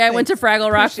sorry I went to Fraggle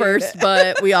Rock Appreciate first, it.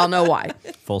 but we all know why.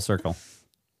 Full circle.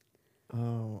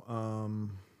 Oh.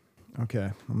 Okay.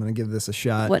 I'm gonna give this a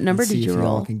shot. What number and see did you if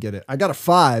y'all roll? Can get it. I got a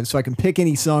 5, so I can pick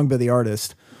any song by the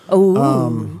artist.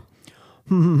 Oh.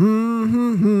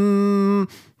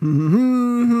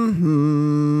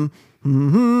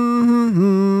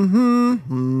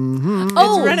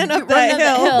 Oh, running up you're that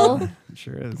hill. It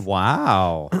sure is.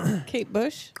 Wow. Kate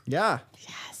Bush. Yeah.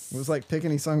 Yes. It was like pick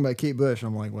any song by Kate Bush.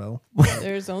 I'm like, well,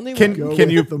 There's only Can- one. go Can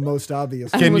with you- the most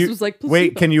obvious? Can almost you was like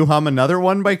wait? placebo. Can you hum another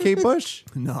one by Kate Bush?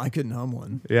 No, I couldn't hum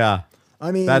one. Yeah,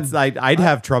 I mean, that's I'd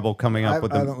have trouble coming up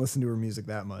with I them. don't listen to her music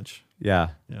that much. Yeah,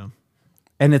 Yeah.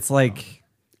 and it's like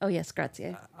Oh, yes,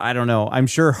 grazie. I don't know. I'm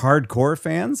sure hardcore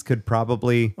fans could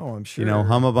probably, Oh, I'm you know, sure.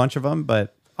 hum a bunch of them,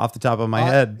 but off the top of my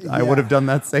head, I yeah. would have done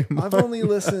that same I've one. only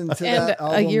listened to And that a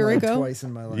album year like ago? twice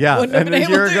in my life. Yeah, Wouldn't have and been a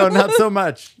year able ago, to. not so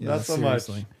much. Yeah, not so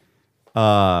seriously.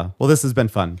 much. Well, this has been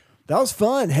fun. That was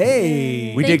fun.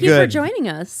 Hey. We Thank did you for good. joining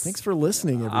us. Thanks for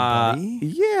listening, everybody.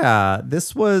 Yeah,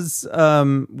 this was.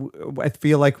 I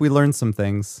feel like we learned some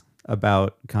things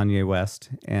about Kanye West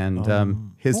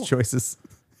and his choices.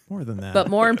 More than that. But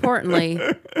more importantly,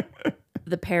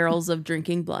 the perils of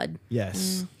drinking blood.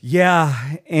 Yes.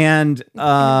 Yeah, and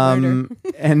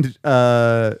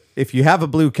if you have a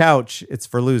blue couch, it's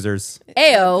for losers.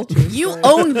 Ayo, you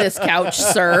own this couch,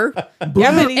 sir. Yeah,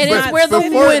 but he's And it's not where the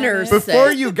sitting winners on it. Before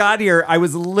sit. you got here, I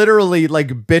was literally like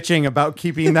bitching about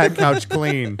keeping that couch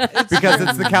clean because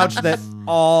it's the couch that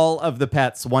all of the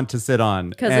pets want to sit on.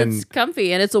 Because And it's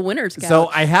comfy and it's a winner's couch. so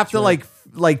I have to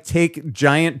like take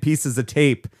giant pieces of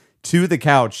tape to the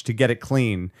couch to get it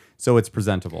clean so it's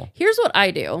presentable. Here's what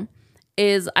I do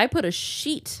is I put a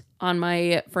sheet on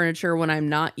my furniture when I'm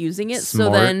not using it. So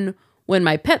Smart. then when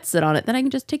my pets sit on it, then I can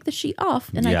just take the sheet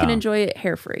off and I can Yeah. enjoy it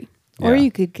hair free. Or Yeah.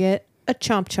 you could get a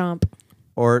Chomp Chomp.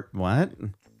 Or what?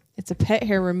 It's a pet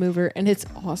hair remover, and it's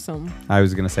awesome. I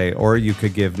was gonna say, or you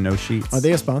could give no sheets. Are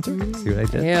they a sponsor? See what I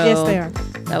did? Yes, they are.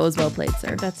 That was well played,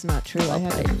 sir. That's not true. I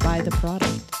had to buy the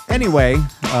product. Anyway,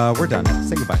 we're done.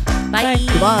 Say goodbye. Bye.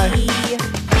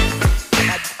 Goodbye.